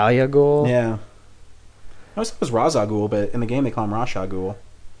 Talia Ghul? Yeah. I always thought it was Ra's al Ghul, but in the game they call him Ra's al Ghul.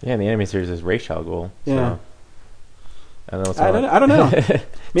 Yeah, in the anime series is Ra's al Ghul. Yeah. So I don't know.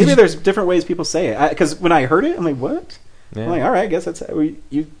 Maybe there's different ways people say it. Because when I heard it, I'm like, what? Yeah. I'm like, all right, I guess that's how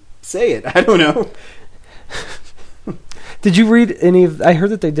you say it. I don't know. Did you read any of... I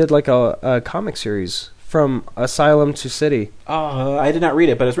heard that they did like a comic series from Asylum to City. I did not read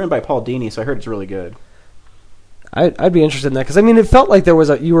it, but it's written by Paul Dini, so I heard it's really good. I'd be interested in that because I mean it felt like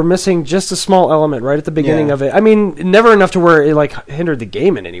you were missing just a small element right at the beginning of it. I mean never enough to where it like hindered the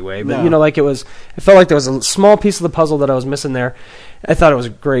game in any way, but it felt like there was a small piece of the puzzle that I was missing there. I thought it was a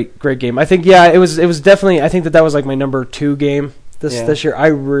great game. I think it was definitely, I think that was like my number 2 game this year. I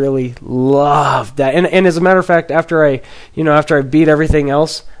really loved that, and as a matter of fact, after I beat everything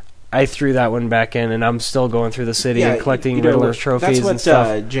else, I threw that one back in, and I'm still going through the city and collecting Riddler's trophies and stuff.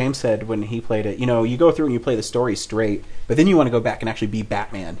 That's what James said when he played it. You go through and you play the story straight, but then you want to go back and actually be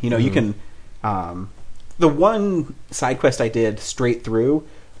Batman. You can... the one side quest I did straight through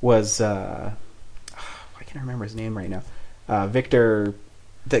was... I can't remember his name right now. Victor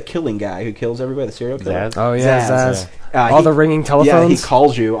the killing guy who kills everybody, the serial killer. Zaz? Oh yeah, Zaz. Zaz. All the ringing telephones. Yeah, he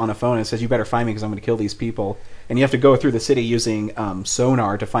calls you on a phone and says, "You better find me because I'm going to kill these people." And you have to go through the city using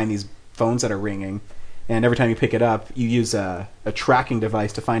sonar to find these phones that are ringing. And every time you pick it up, you use a tracking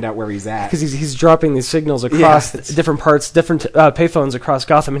device to find out where he's at. Because he's dropping these signals across different parts, different payphones across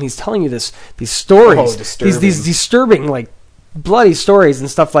Gotham, and he's telling you these stories, these disturbing, like bloody stories and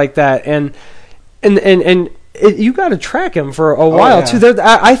stuff like that. And you got to track him for a while too.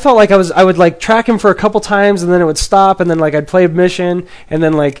 I felt like I would like track him for a couple times, and then it would stop, and then like I'd play a mission, and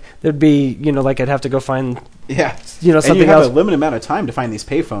then like there'd be like I'd have to go find something and you have else. A limited amount of time to find these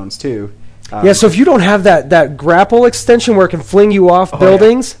payphones too. So if you don't have that grapple extension where it can fling you off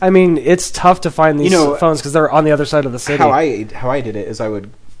buildings, I mean, it's tough to find these phones because they're on the other side of the city. How I did it is I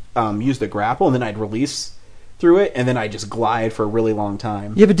would use the grapple, and then I'd release through it, and then I just glide for a really long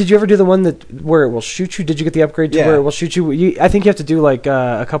time. Yeah, but did you ever do the one where it will shoot you? Did you get the upgrade to where it will shoot you? I think you have to do like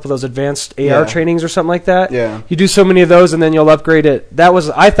a couple of those advanced AR trainings or something like that. Yeah. You do so many of those, and then you'll upgrade it.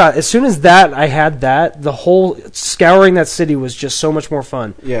 I thought, as soon as I had that, the whole scouring that city was just so much more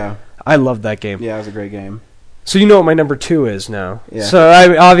fun. Yeah. I loved that game. Yeah, it was a great game. So you know what my number 2 is now. Yeah. So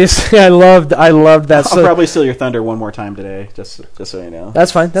obviously I loved that. I'll probably steal your thunder one more time today, just so you know.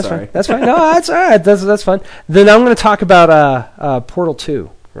 That's fine. That's fine. No, that's all right. That's fun. Then I'm going to talk about Portal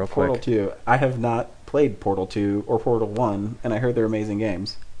 2 real quick. Portal 2. I have not played Portal 2 or Portal 1, and I heard they're amazing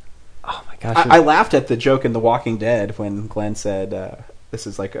games. Oh my gosh! I laughed at the joke in The Walking Dead when Glenn said this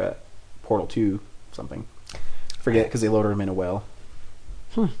is like a Portal 2 something. Forget because they loaded him in a well.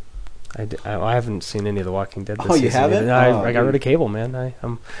 I haven't seen any of The Walking Dead this season. You haven't? I got rid of cable, man.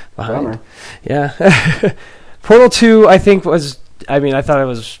 I'm behind. Bummer. Yeah. Portal 2, I think, I thought it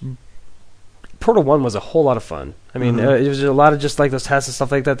was... Portal 1 was a whole lot of fun. I mean, it was a lot of just like those tests and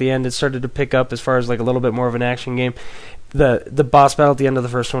stuff like that at the end. It started to pick up as far as like a little bit more of an action game. The boss battle at the end of the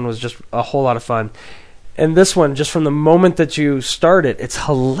first one was just a whole lot of fun. And this one, just from the moment that you start it, it's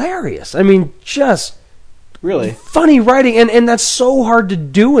hilarious. I mean, just... Really? Funny writing, and that's so hard to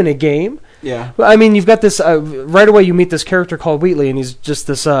do in a game. Yeah. I mean, you've got this... right away, you meet this character called Wheatley, and he's just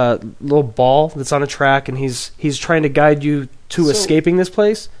this little ball that's on a track, and he's trying to guide you to escaping this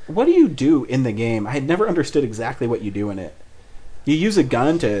place. What do you do in the game? I had never understood exactly what you do in it. You use a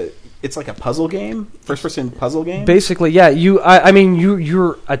gun to... It's like a puzzle game? First-person puzzle game? Basically, yeah.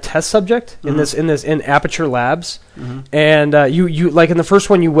 You're a test subject in Aperture Labs, and you like in the first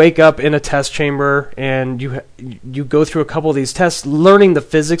one you wake up in a test chamber and you go through a couple of these tests, learning the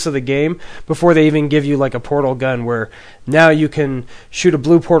physics of the game before they even give you like a portal gun, where now you can shoot a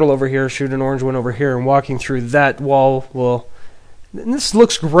blue portal over here, shoot an orange one over here, and walking through that wall will. And this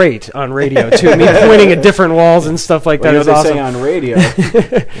looks great on radio too. I mean, pointing at different walls and stuff like that is awesome. Say on radio.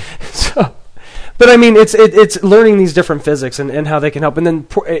 But I mean, it's learning these different physics and how they can help, and then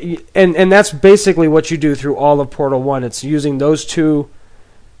and that's basically what you do through all of Portal 1. It's using those two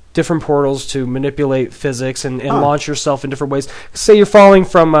different portals to manipulate physics and launch yourself in different ways. Say you're falling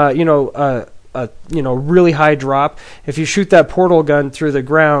from a really high drop. If you shoot that portal gun through the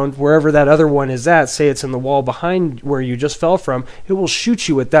ground, wherever that other one is at, say it's in the wall behind where you just fell from, it will shoot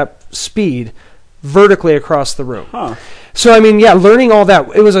you at that speed vertically across the room. So, I mean, yeah, learning all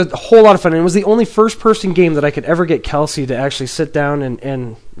that, it was a whole lot of fun. And it was the only first-person game that I could ever get Kelsey to actually sit down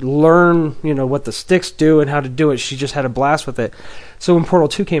and learn, what the sticks do and how to do it. She just had a blast with it. So when Portal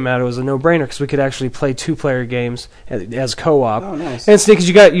 2 came out, it was a no-brainer because we could actually play two-player games as co-op. Oh, nice. And it's neat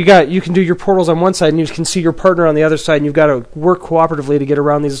because you can do your portals on one side and you can see your partner on the other side, and you've got to work cooperatively to get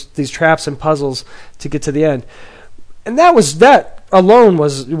around these traps and puzzles to get to the end. And that alone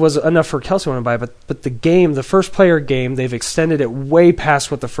was enough for Kelsey to buy, but the game, the first player game, they've extended it way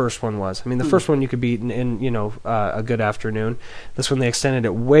past what the first one was. I mean, the first one you could beat in a good afternoon. This one they extended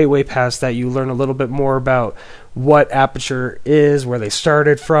it way past that. You learn a little bit more about what Aperture is, where they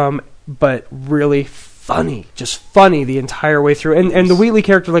started from, but really funny, just funny the entire way through. And the Wheatley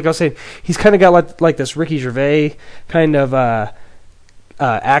character, like I was saying, he's kind of got like this Ricky Gervais kind of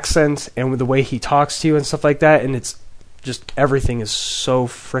accent, and with the way he talks to you and stuff like that, and it's just everything is so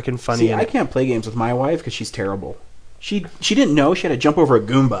freaking funny. See, I can't play games with my wife because she's terrible. She didn't know she had to jump over a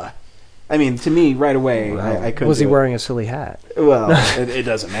Goomba. I mean, to me, right away, I couldn't. Was he wearing a silly hat? Well, it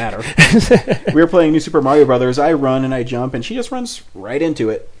doesn't matter. We were playing New Super Mario Brothers. I run and I jump, and she just runs right into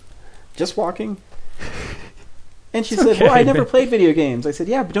it, just walking. And she said, "Well, I never played video games." I said,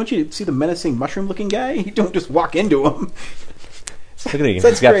 "Yeah, but don't you see the menacing mushroom-looking guy? You don't just walk into him." Look at him.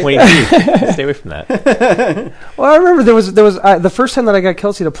 He's got pointy teeth. Stay away from that. Well, I remember there was the first time that I got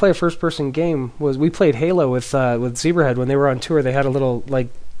Kelsey to play a first-person game was we played Halo with Zebrahead when they were on tour. They had a little like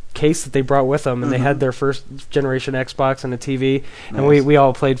case that they brought with them, and they had their first generation Xbox and a TV, and we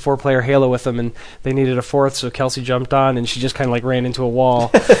all played 4-player Halo with them, and they needed a fourth, so Kelsey jumped on, and she just kind of like ran into a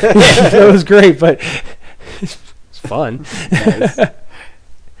wall. It was great, but it's fun. Nice.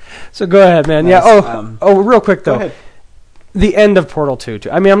 So go ahead, man. Nice. Yeah. Real quick Go though. ahead. The end of Portal 2.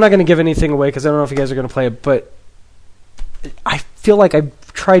 I mean, I'm not going to give anything away because I don't know if you guys are going to play it, but I feel like I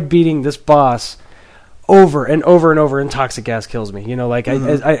tried beating this boss over and over and over, and toxic gas kills me. You know, like I,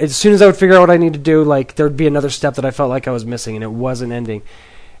 as soon as I would figure out what I need to do, like there would be another step that I felt like I was missing, and it wasn't ending.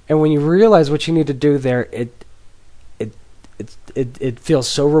 And when you realize what you need to do there, it feels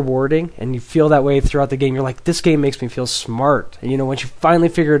so rewarding, and you feel that way throughout the game. You're like, this game makes me feel smart. And, you know, once you finally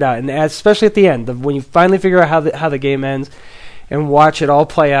figure it out, and especially at the end, when you finally figure out how the game ends, and watch it all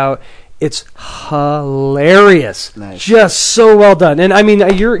play out, it's hilarious. Nice. Just so well done. And I mean,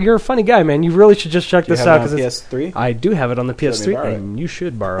 you're a funny guy, man. You really should just check this out. Do you have it on PS3? I do have it on the Let me PS3, borrow and you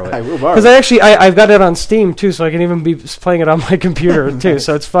should borrow it. I will borrow Because it. I've got it on Steam too, so I can even be playing it on my computer too. Nice.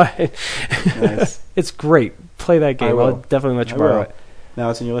 So it's fine. Nice. It's great. Play that game. will. I'll definitely let you I borrow will. it.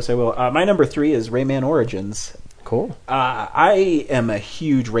 Now it's in your list. I will. My number 3 is Rayman Origins. Cool. I am a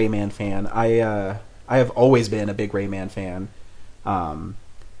huge Rayman fan. I have always been a big Rayman fan.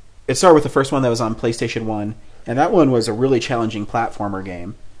 It started with the first one that was on PlayStation 1, and that one was a really challenging platformer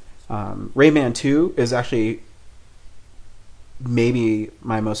game. Rayman 2 is actually maybe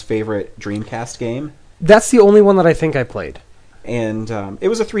my most favorite Dreamcast game. That's the only one that I think I played. And it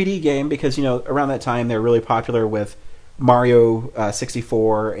was a 3D game because, you know, around that time they were really popular with Mario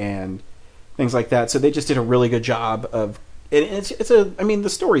 64 and things like that. So they just did a really good job of. And I mean, the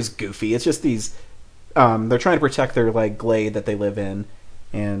story's goofy. It's just these. They're trying to protect their like glade that they live in,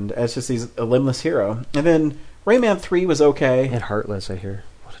 and it's just a limbless hero. And then Rayman 3 was okay. And Heartless, I hear.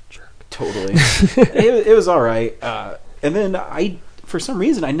 What a jerk. Totally. it was all right. And then for some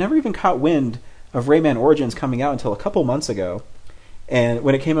reason, I never even caught wind of Rayman Origins coming out until a couple months ago. And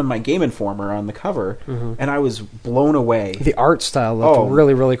when it came on my Game Informer on the cover, and I was blown away. The art style looked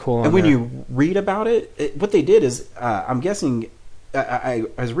really, really cool. And when you read about it, what they did is, I'm guessing, I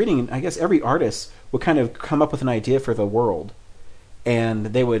was reading, I guess every artist would kind of come up with an idea for the world. And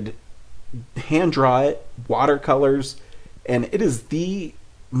they would hand draw it, watercolors, and it is the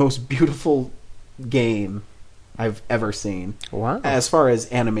most beautiful game I've ever seen. Wow. As far as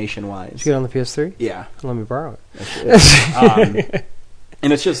animation-wise. Did you get it on the PS3? Yeah. Let me borrow it.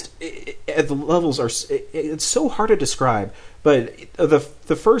 And it's just the levels are. It's so hard to describe, but the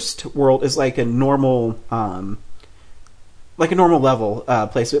first world is like a normal level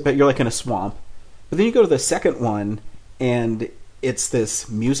place, but you're like in a swamp. But then you go to the second one, and it's this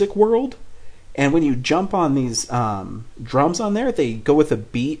music world. And when you jump on these drums on there, they go with the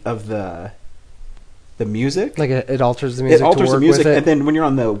beat of the music. Like it alters the music. It alters to work the music, with it. and then when you're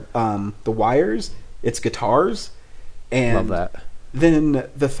on the wires, it's guitars. And Love that. Then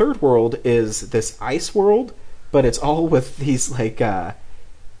the third world is this ice world, but it's all with these like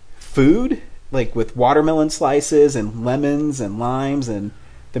food, like with watermelon slices and lemons and limes, and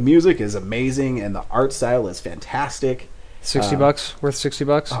the music is amazing and the art style is fantastic. $60 worth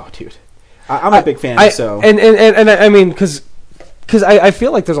 $60. Oh, dude, I'm a big fan. So and I mean because I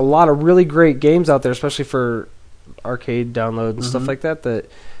feel like there's a lot of really great games out there, especially for arcade download and stuff like that. That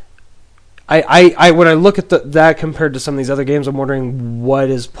I when I look at that compared to some of these other games, I'm wondering what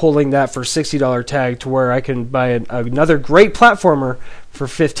is pulling that for $60 tag to where I can buy another great platformer for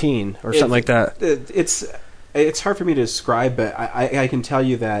 $15 or something like that. It's hard for me to describe, but I can tell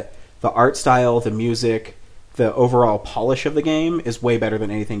you that the art style, the music, the overall polish of the game is way better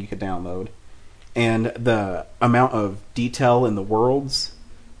than anything you could download. And the amount of detail in the worlds,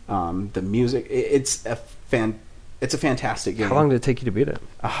 the music, it's a fantastic game. How long did it take you to beat it?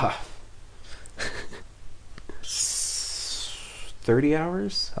 30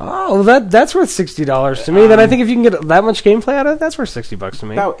 hours? Oh, that's worth $60 to me. Then I think if you can get that much gameplay out of it, that's worth $60 to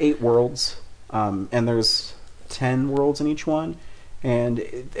me. About 8 worlds, and there's 10 worlds in each one, and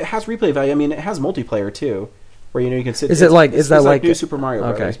it has replay value. I mean, it has multiplayer too, where you can sit. Is that like New Super Mario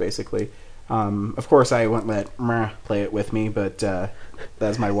Brothers, basically? Of course, I wouldn't let Meh play it with me, but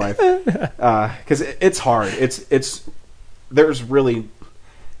that's my wife, because it's hard. There's really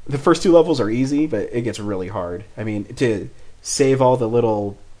the first 2 levels are easy, but it gets really hard. I mean, to save all the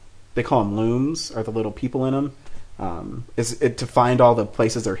little, they call them looms, or the little people in them, to find all the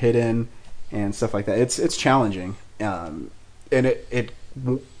places they're hidden and stuff like that. It's challenging, and it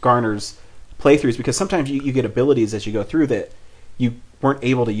garners playthroughs because sometimes you get abilities as you go through that you weren't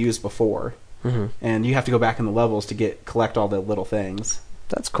able to use before, and you have to go back in the levels to collect all the little things.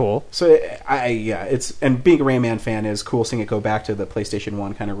 That's cool. So it's and being a Rayman fan is cool. Seeing it go back to the PlayStation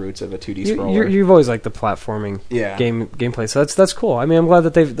 1 kind of roots of a 2D scroller. You've always liked the platforming Yeah. gameplay, so that's cool. I mean, I'm glad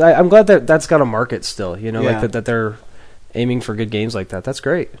that that's got a market still. You know, Yeah. like that they're aiming for good games like that. That's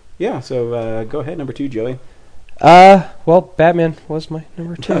great. Yeah. So go ahead, number 2, Joey. Well, Batman was my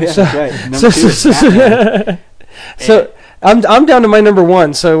number 2. Oh, yeah, so, that's right. Number 2 is Batman. so I'm down to my number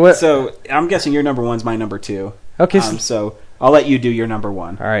 1. So what? So I'm guessing your number 1's my number 2. Okay. So I'll let you do your number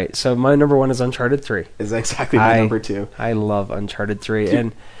 1. All right. So my number 1 is Uncharted 3. Is exactly my number 2. I love Uncharted 3,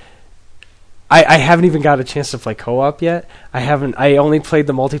 and I haven't even got a chance to play co-op yet. I only played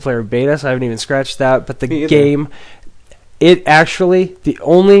the multiplayer beta, so I haven't even scratched that. But the game, the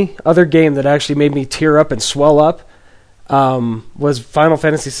only other game that actually made me tear up and swell up was Final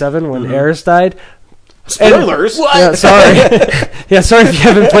Fantasy VII when Aeris died. Spoilers! What? Yeah, sorry. Sorry if you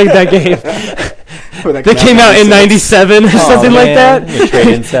haven't played that game. That came out in 97 or something like that. You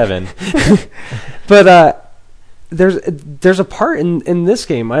traded in 7. But there's a part in this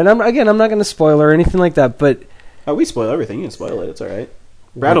game, and I'm not going to spoil or anything like that, but we spoil everything. You can spoil it. It's all right.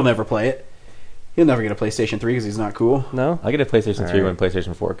 Brad will never play it. He'll never get a PlayStation 3 because he's not cool. No? I'll get a PlayStation 3 when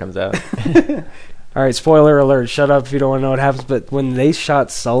PlayStation 4 comes out. All right, spoiler alert. Shut up if you don't want to know what happens, but when they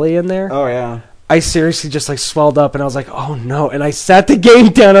shot Sully in there... Oh, yeah. I seriously just swelled up, and I was like, "Oh no!" And I sat the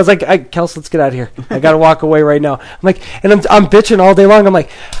game down. I was like, "Kels, let's get out of here. I got to walk away right now." I'm like, and I'm bitching all day long. I'm like,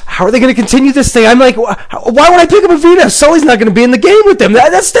 "How are they going to continue this thing?" I'm like, "Why would I pick up a Vita? Sully's not going to be in the game with them.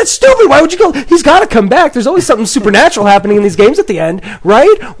 That's stupid. Why would you go? He's got to come back. There's always something supernatural happening in these games at the end,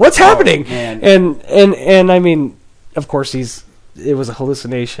 right? What's happening?" Man. And I mean, of course it was a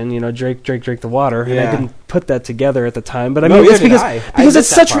hallucination, Drake the water, and I didn't put that together at the time. But I mean, it's because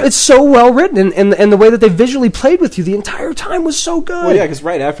it's so well written, and the way that they visually played with you the entire time was so good. Well, yeah, because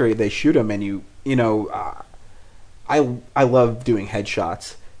right after they shoot him, and I love doing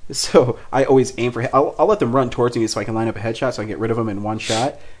headshots, so I always aim for. I'll let them run towards me so I can line up a headshot so I can get rid of them in one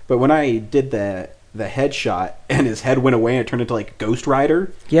shot. But when I did the headshot and his head went away and it turned into like Ghost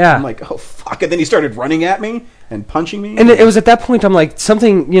Rider, I'm like, oh fuck! And then he started running at me and punching me, and it was at that point I'm like,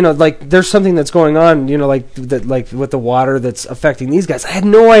 something, there's something that's going on, like with the water that's affecting these guys. I had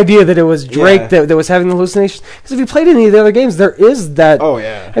no idea that it was Drake that was having the hallucinations, because if you played any of the other games, there is that. Oh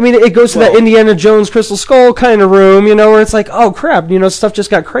yeah. I mean, it goes to that Indiana Jones Crystal Skull kind of room, where it's like, oh crap, stuff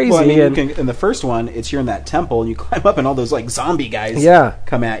just got crazy. Well, in the first one, you're in that temple and you climb up and all those like zombie guys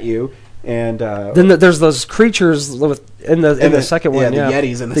come at you. And then there's those creatures in the second one. The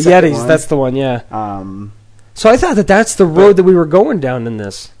Yetis in the second one. Yetis, that's the one. Yeah. So I thought that's the road that we were going down in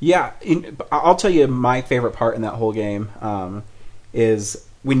this. Yeah, I'll tell you my favorite part in that whole game is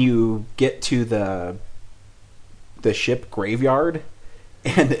when you get to the ship graveyard,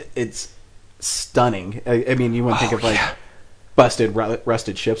 and it's stunning. I mean, you wouldn't think of like busted,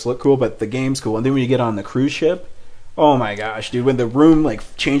 rusted ships look cool, but the game's cool. And then when you get on the cruise ship. Oh my gosh, dude! When the room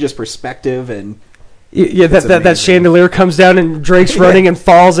changes perspective and that chandelier comes down and Drake's running and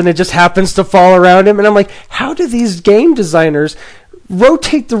falls and it just happens to fall around him, and I'm like, how do these game designers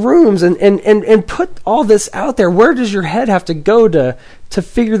rotate the rooms and put all this out there? Where does your head have to go to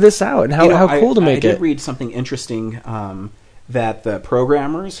figure this out, and how cool to make it? I did read something interesting that the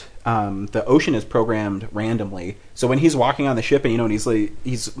programmers, the ocean is programmed randomly. So when he's walking on the ship and and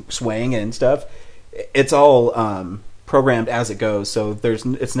he's swaying and stuff. It's all programmed as it goes, so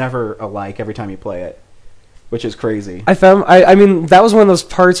it's never alike every time you play it, which is crazy. I mean, that was one of those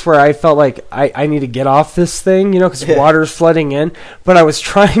parts where I felt like I need to get off this thing, because water's flooding in, but I was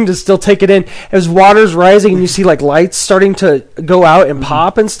trying to still take it in. As water's rising and you see lights starting to go out and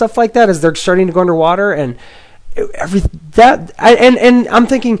pop and stuff like that as they're starting to go underwater, and and I'm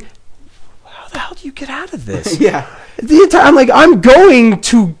thinking, how the hell do you get out of this? I'm like, I'm going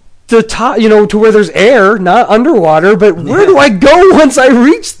to the top, to where there's air, not underwater, but where do I go once I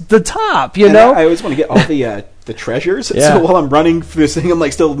reach the top, I always want to get all the treasures, so while I'm running through this thing,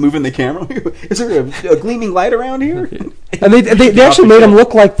 I'm still moving the camera. Is there a gleaming light around here? And they actually made them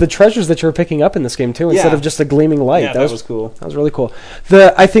look like the treasures that you were picking up in this game too, instead of just a gleaming light. Yeah, that was cool. That was really cool.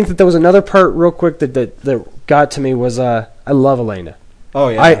 I think that there was another part real quick that got to me was I love Elena. Oh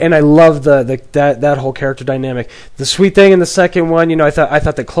yeah, I love that whole character dynamic. The sweet thing in the second one, I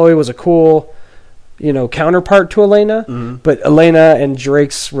thought that Chloe was a cool, counterpart to Elena. Mm-hmm. But Elena and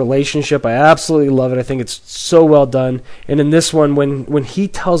Drake's relationship, I absolutely love it. I think it's so well done. And in this one, when he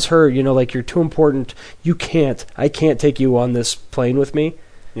tells her, you're too important, I can't take you on this plane with me.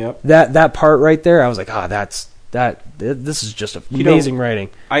 Yep. That part right there, I was like, this is just amazing writing.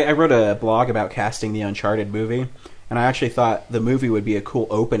 I wrote a blog about casting the Uncharted movie. And I actually thought the movie would be a cool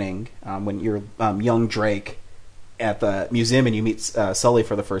opening when you're young Drake, at the museum and you meet Sully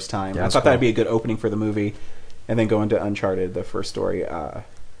for the first time. Yeah, I thought that'd be a good opening for the movie, and then go into Uncharted, the first story. Yeah,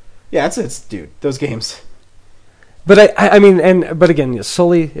 it's dude, those games. But I mean, but again,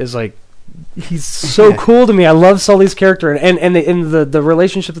 Sully is like, he's so cool to me. I love Sully's character, and the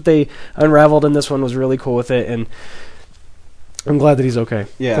relationship that they unraveled in this one was really cool with it, and I'm glad that he's okay.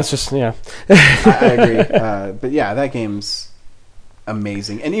 Yeah, that's just I agree. But yeah, that game's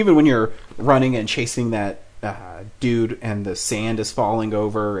amazing, and even when you're running and chasing that dude, and the sand is falling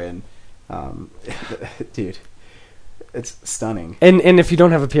over, and dude, it's stunning. And if you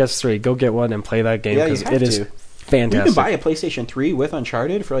don't have a PS3, go get one and play that game, because it is fantastic. You can buy a PlayStation 3 with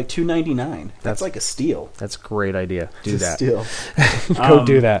Uncharted for like $2.99. That's like a steal. That's a great idea. Do it's that. A steal. Go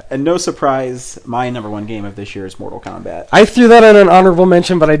do that. And no surprise, my number one game of this year is Mortal Kombat. I threw that in an honorable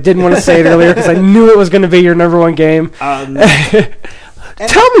mention, but I didn't want to say it earlier because I knew it was going to be your number one game. Tell me,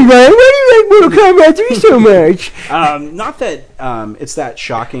 Ryan, why do you like Mortal Kombat 3 so much? Not that it's that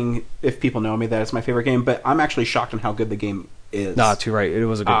shocking if people know me that it's my favorite game, but I'm actually shocked on how good the game is. Nah, too right. It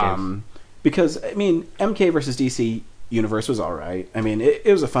was a good game. Because, I mean, MK versus DC Universe was alright. I mean, it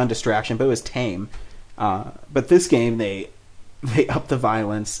was a fun distraction, but it was tame. But this game, they upped the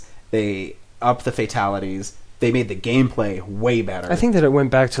violence, they upped the fatalities, they made the gameplay way better. I think that it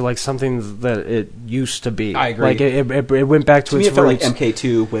went back to like something that it used to be. I agree. Like it went back to its me, it felt roots. like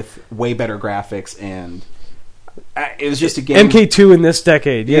MK2 with way better graphics, and it was just a game. MK2 in this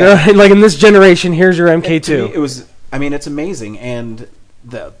decade, you know, like in this generation. Here's your MK2. To me, it was. I mean, it's amazing, and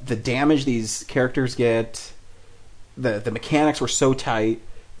the damage these characters get, the mechanics were so tight.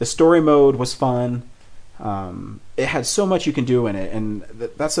 The story mode was fun. It had so much you can do in it, and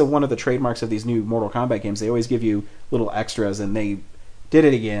that's one of the trademarks of these new Mortal Kombat games. They always give you little extras, and they did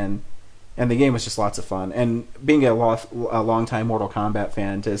it again, and the game was just lots of fun. And being a long-time Mortal Kombat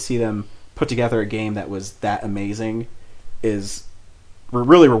fan, to see them put together a game that was that amazing is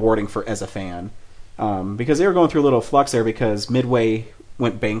really rewarding as a fan, because they were going through a little flux there because Midway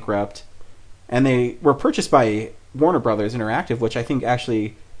went bankrupt, and they were purchased by Warner Brothers Interactive, which I think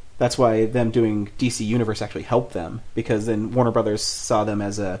actually that's why them doing DC Universe actually helped them, because then Warner Brothers saw them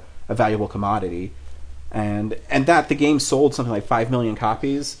as a valuable commodity, and that the game sold something like 5 million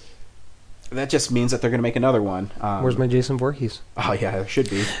copies. That just means that they're going to make another one. Where's my Jason Voorhees? Oh yeah, there should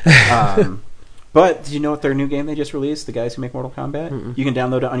be. But did you know what their new game they just released? The guys who make Mortal Kombat. Mm-mm. You can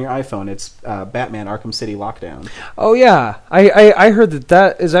download it on your iPhone. It's Batman: Arkham City Lockdown. Oh yeah, I heard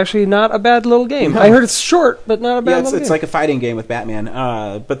that is actually not a bad little game. No. I heard it's short, but not a bad little game. It's like a fighting game with Batman.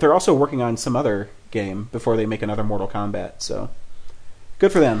 But they're also working on some other game before they make another Mortal Kombat. So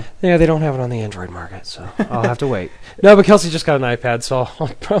good for them. Yeah, they don't have it on the Android market, so I'll have to wait. No, but Kelsey just got an iPad, so I'll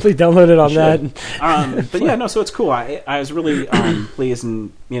probably download it on that. But yeah, no. So it's cool. I was really pleased,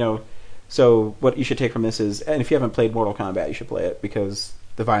 and So what you should take from this is, and if you haven't played Mortal Kombat, you should play it because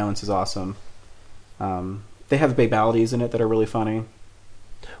the violence is awesome. They have babalities in it that are really funny.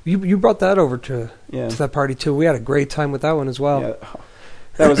 You brought that over to that party too. We had a great time with that one as well. Yeah.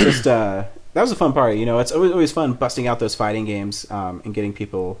 That was just that was a fun party. It's always fun busting out those fighting games and getting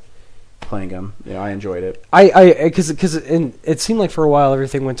people playing them. I enjoyed it. Because it seemed like for a while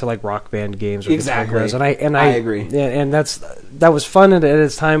everything went to like Rock Band games or exactly. Guitar Heroes, and I agree. Yeah, and that was fun at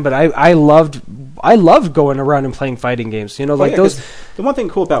its time. But I loved going around and playing fighting games. Those. The one thing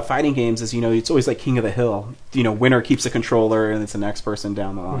cool about fighting games is it's always like King of the Hill. Winner keeps the controller, and it's the next person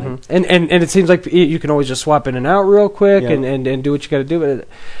down the line. Mm-hmm. And it seems like you can always just swap in and out real quick and do what you got to do. But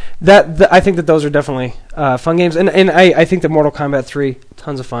I think that those are definitely fun games, and I think that Mortal Kombat 3,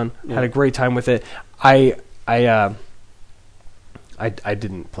 tons of fun. Had a great time with it. I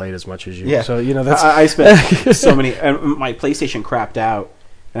didn't play it as much as you. Yeah. So that's I spent so many. And my PlayStation crapped out,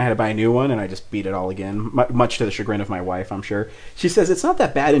 and I had to buy a new one, and I just beat it all again. Much to the chagrin of my wife, I'm sure. She says it's not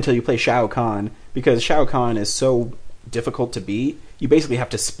that bad until you play Shao Kahn, because Shao Kahn is so difficult to beat. You basically have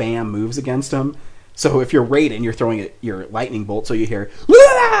to spam moves against him. So if you're Raiden, you're throwing your lightning bolt, so you hear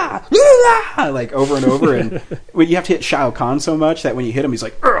 "Lula! Lula!" like over and over, and when you have to hit Shao Kahn so much that when you hit him, he's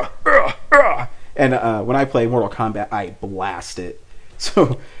like "Ugh, ugh, ugh." And when I play Mortal Kombat, I blast it.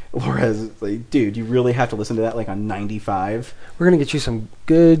 So Laura's like, dude, you really have to listen to that like on 95. We're gonna get you some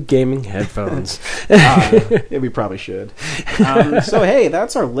good gaming headphones. We probably should. So hey,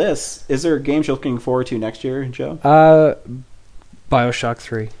 that's our list. Is there games you're looking forward to next year, Joe? BioShock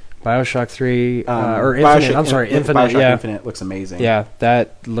 3. BioShock 3 or Infinite. I'm sorry, Infinite. BioShock Infinite looks amazing. Yeah,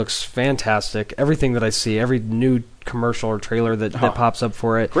 that looks fantastic. Everything that I see, every new commercial or trailer that pops up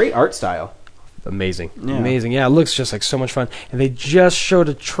for it. Great art style. Amazing. Yeah. Amazing. Yeah, it looks just like so much fun. And they just showed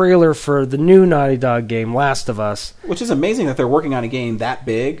a trailer for the new Naughty Dog game, Last of Us. Which is amazing that they're working on a game that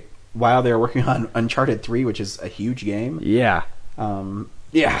big while they were working on Uncharted 3, which is a huge game. Yeah.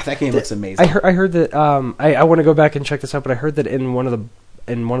 Yeah, that game looks amazing. I heard that. I want to go back and check this out, but I heard that in one of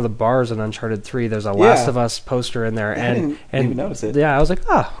the bars in Uncharted 3, there's a Last of Us poster in there, I didn't even notice it. Yeah, I was like,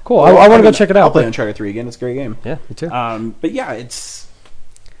 cool. I want to go check it out. I'll play Uncharted 3 again. It's a great game. Yeah, me too. But yeah, it's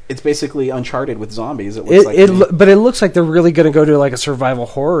basically Uncharted with zombies. It looks but it looks like they're really going to go to like a survival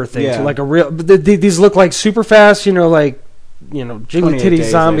horror thing. Yeah. To like a real. These look like super fast. Jiggly titty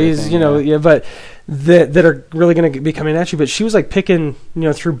zombies. But that are really going to be coming at you. But she was like picking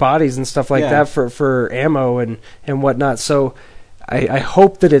through bodies and stuff like that for ammo and whatnot. So I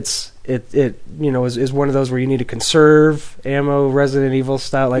hope that it is one of those where you need to conserve ammo, Resident Evil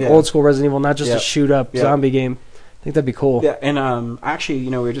style, like old school Resident Evil, not just a shoot up zombie game. I think that'd be cool. Yeah, and actually,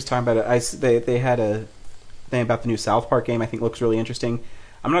 we were just talking about it. They had a thing about the new South Park game. I think looks really interesting.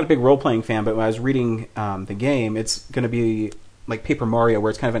 I'm not a big role playing fan, but when I was reading the game, it's going to be like Paper Mario,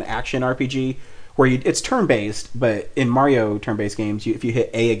 where it's kind of an action RPG where it's turn based, but in Mario turn based games, if you hit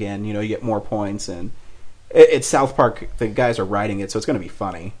A again, you get more points. And it's South Park. The guys are writing it, so it's going to be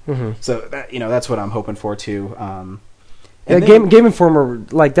funny. Mm-hmm. So that's what I'm hoping for too. Game Informer,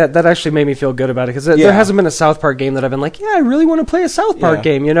 like that actually made me feel good about it, because there hasn't been a South Park game that I've been like, I really want to play a South Park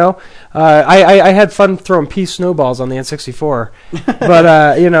game, I had fun throwing pea snowballs on the N64,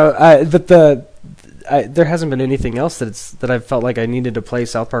 but there hasn't been anything else that I've felt like I needed to play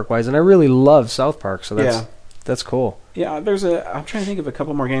South Park wise, and I really love South Park, so that's cool. Yeah, I'm trying to think of a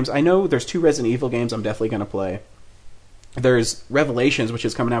couple more games. I know there's 2 Resident Evil games I'm definitely going to play. There's Revelations, which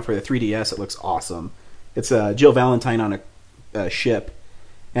is coming out for the 3DS. It looks awesome. It's Jill Valentine on a ship,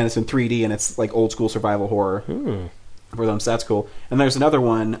 and it's in 3D, and it's like old school survival horror for them, so that's cool. And there's another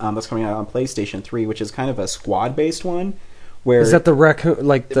one that's coming out on PlayStation 3, which is kind of a squad based one. Where is that the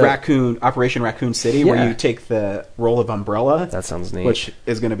raccoon, Operation Raccoon City, where you take the role of Umbrella? That sounds neat. Which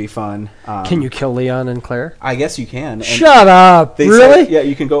is going to be fun. Can you kill Leon and Claire? I guess you can. And shut up! Really?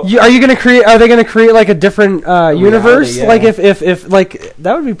 You can go. Are they going to create like a different universe? Reality, like if like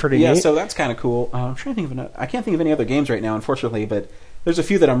that would be pretty neat. Yeah, so that's kind of cool. I'm trying to think of I can't think of any other games right now, unfortunately, but there's a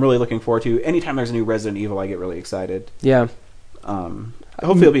few that I'm really looking forward to. Anytime there's a new Resident Evil, I get really excited. Yeah.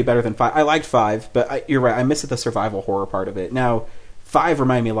 Hopefully it'll be better than 5. I liked 5, but you're right. I missed the survival horror part of it. Now, 5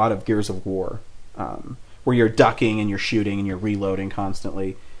 reminded me a lot of Gears of War, where you're ducking and you're shooting and you're reloading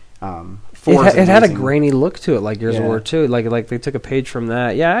constantly. 4 it had a grainy look to it, like Gears of War 2. Like they took a page from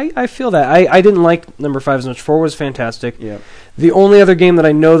that. Yeah, I feel that. I didn't like number 5 as much. 4 was fantastic. Yeah. The only other game that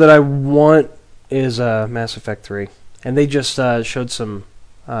I know that I want is Mass Effect 3, and they just showed some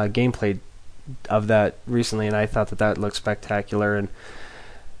gameplay of that recently, and I thought that looked spectacular. And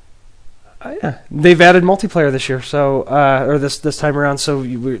they've added multiplayer this year, so or this time around. So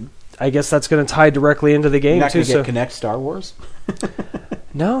I guess that's going to tie directly into the game. You're not too. Going to Connect Star Wars?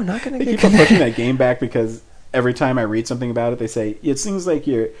 No, not going to get. Keep on pushing that game back, because every time I read something about it, they say it seems like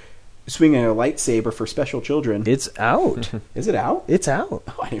you're swinging a lightsaber for special children. It's out. Is it out? It's out.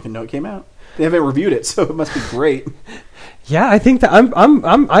 Oh, I didn't even know it came out. They haven't reviewed it, so it must be great. Yeah, I think that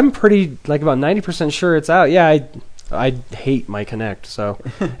I'm pretty like about 90% sure it's out. Yeah, I hate my Kinect, so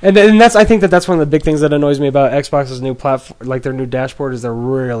and that's I think that's one of the big things that annoys me about Xbox's new platform, like their new dashboard, is they're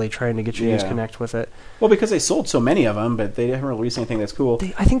really trying to get you to use Kinect with it. Well, because they sold so many of them, but they haven't released anything that's cool.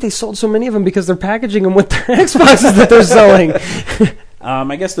 I think they sold so many of them because they're packaging them with their Xboxes that they're selling.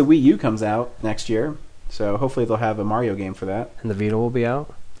 I guess the Wii U comes out next year, so hopefully they'll have a Mario game for that. And the Vita will be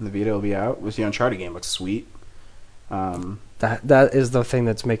out. The Uncharted game looks sweet. That is the thing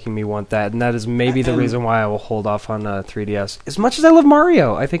that's making me want that, and that is maybe the reason why I will hold off on 3DS. As much as I love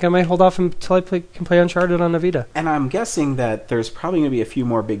Mario, I think I might hold off until I can play Uncharted on the Vita. And I'm guessing that there's probably going to be a few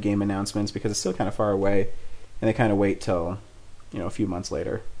more big game announcements, because it's still kind of far away, and they kind of wait till a few months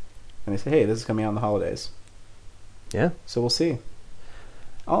later, and they say, hey, this is coming out in the holidays. Yeah. So we'll see.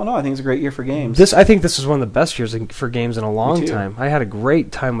 All in all, I think it's a great year for games. I think this is one of the best years for games in a long time. I had a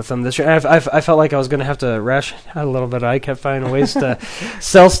great time with them this year. I felt like I was going to have to ration out a little bit. I kept finding ways to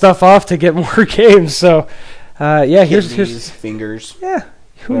sell stuff off to get more games. So, here's fingers. Yeah,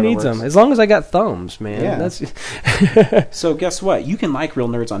 who needs them? As long as I got thumbs, man. Yeah. That's So guess what? You can like Real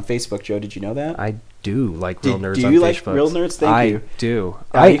Nerds on Facebook, Joe. Did you know that? I do like Real Nerds on Facebook. Do you like Real Nerds? Thank you.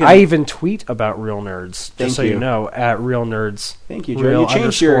 I do. I even tweet about Real Nerds, just so you know, at Real Nerds. Thank you, Joe. You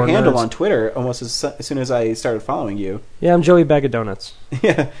changed your handle on Twitter almost as soon as I started following you. Yeah, I'm Joey Bag of Donuts.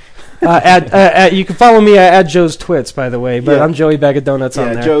 Yeah. You can follow me at Joe's Twits, by the way, but I'm Joey Bag of Donuts on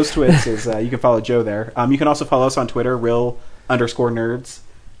there. Yeah, Joe's Twits is, you can follow Joe there. You can also follow us on Twitter, Real_Nerds.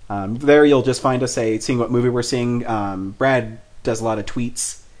 There you'll just find us seeing what movie we're seeing. Brad does a lot of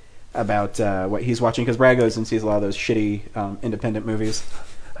tweets about what he's watching, because Brad goes and sees a lot of those shitty independent movies.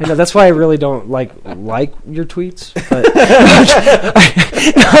 I know that's why I really don't like your tweets. But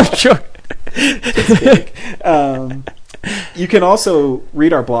I'm sure. You can also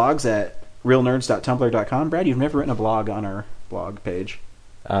read our blogs at realnerds.tumblr.com. Brad, you've never written a blog on our blog page.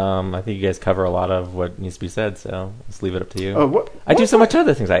 I think you guys cover a lot of what needs to be said, so let's leave it up to you. Oh, I do so much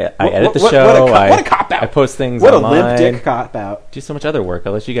other things. I edit the show. What a cop-out. I post things what online. What a limp dick cop-out. Do so much other work.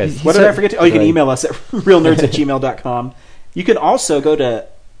 I'll let you guys... What did I forget? You can email us at realnerds@gmail.com. You can also go to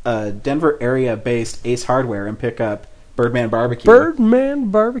Denver area-based Ace Hardware and pick up Birdman Barbecue.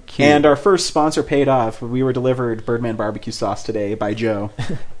 Birdman Barbecue. And our first sponsor paid off. We were delivered Birdman Barbecue sauce today by Joe.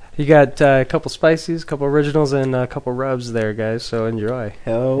 You got a couple spices, a couple originals, and a couple rubs there, guys, so enjoy.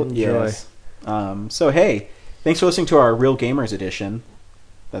 Hell yes. So, hey, thanks for listening to our Real Gamers edition.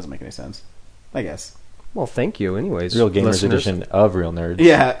 Doesn't make any sense, I guess. Well, thank you anyways. Real Gamers listeners. edition of Real Nerds.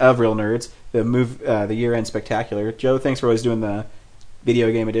 Yeah, of Real Nerds. The year-end spectacular. Joe, thanks for always doing the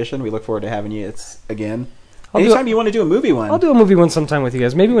video game edition. We look forward to having you again. Anytime you want to do a movie one. I'll do a movie one sometime with you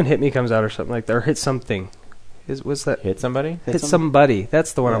guys. Maybe when Hit Me comes out or something like that, or Hit Something. What's that? Hit Somebody? Hit Somebody.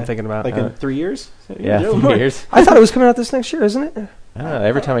 That's the one I'm thinking about. Like in 3 years? Yeah, 3 years. I thought it was coming out this next year, isn't it? I don't know.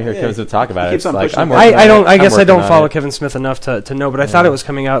 Every time I hear Kevin Smith talk about it, it's on like, pushing I'm it. working I don't. on it. I guess I don't I'm follow working Kevin Smith enough to know, but I thought it was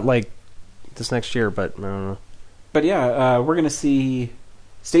coming out like this next year, but I don't know. But yeah, we're going to see...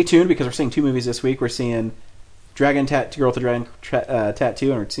 Stay tuned because we're seeing 2 movies this week. We're seeing Girl with the Dragon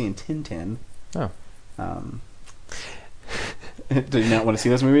Tattoo, and we're seeing Tintin. Oh. Did you not want to see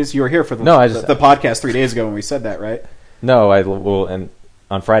those movies? You were here for the podcast 3 days ago when we said that, right? No, and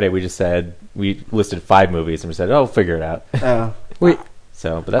on Friday we just said we listed 5 movies and we said, "Oh, figure it out." Wait.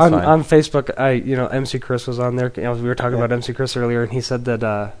 So, but that's fine. On Facebook, MC Chris was on there. We were talking about MC Chris earlier, and he said that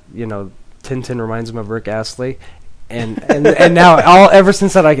Tintin reminds him of Rick Astley. And now ever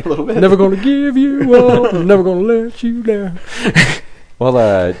since that, never gonna give you up, I'm never gonna let you down.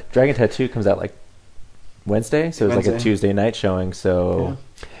 Well, Dragon Tattoo comes out like Wednesday, so it's like a Wednesday. Tuesday night showing. So,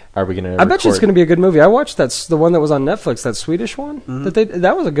 Are we gonna? I bet you it's gonna be a good movie. I watched the one that was on Netflix, that Swedish one. Mm-hmm.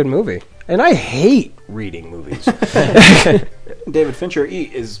 That was a good movie, and I hate reading movies. David Fincher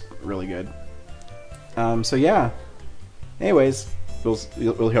is really good. So yeah. Anyways,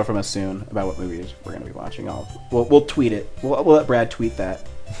 we'll hear from us soon about what movies we're going to be watching. We'll tweet it. We'll let Brad tweet that.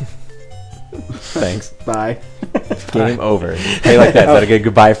 Thanks. Bye. Game over. Hey, like that. Is that a good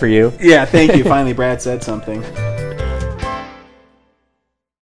goodbye for you? Yeah. Thank you. Finally, Brad said something.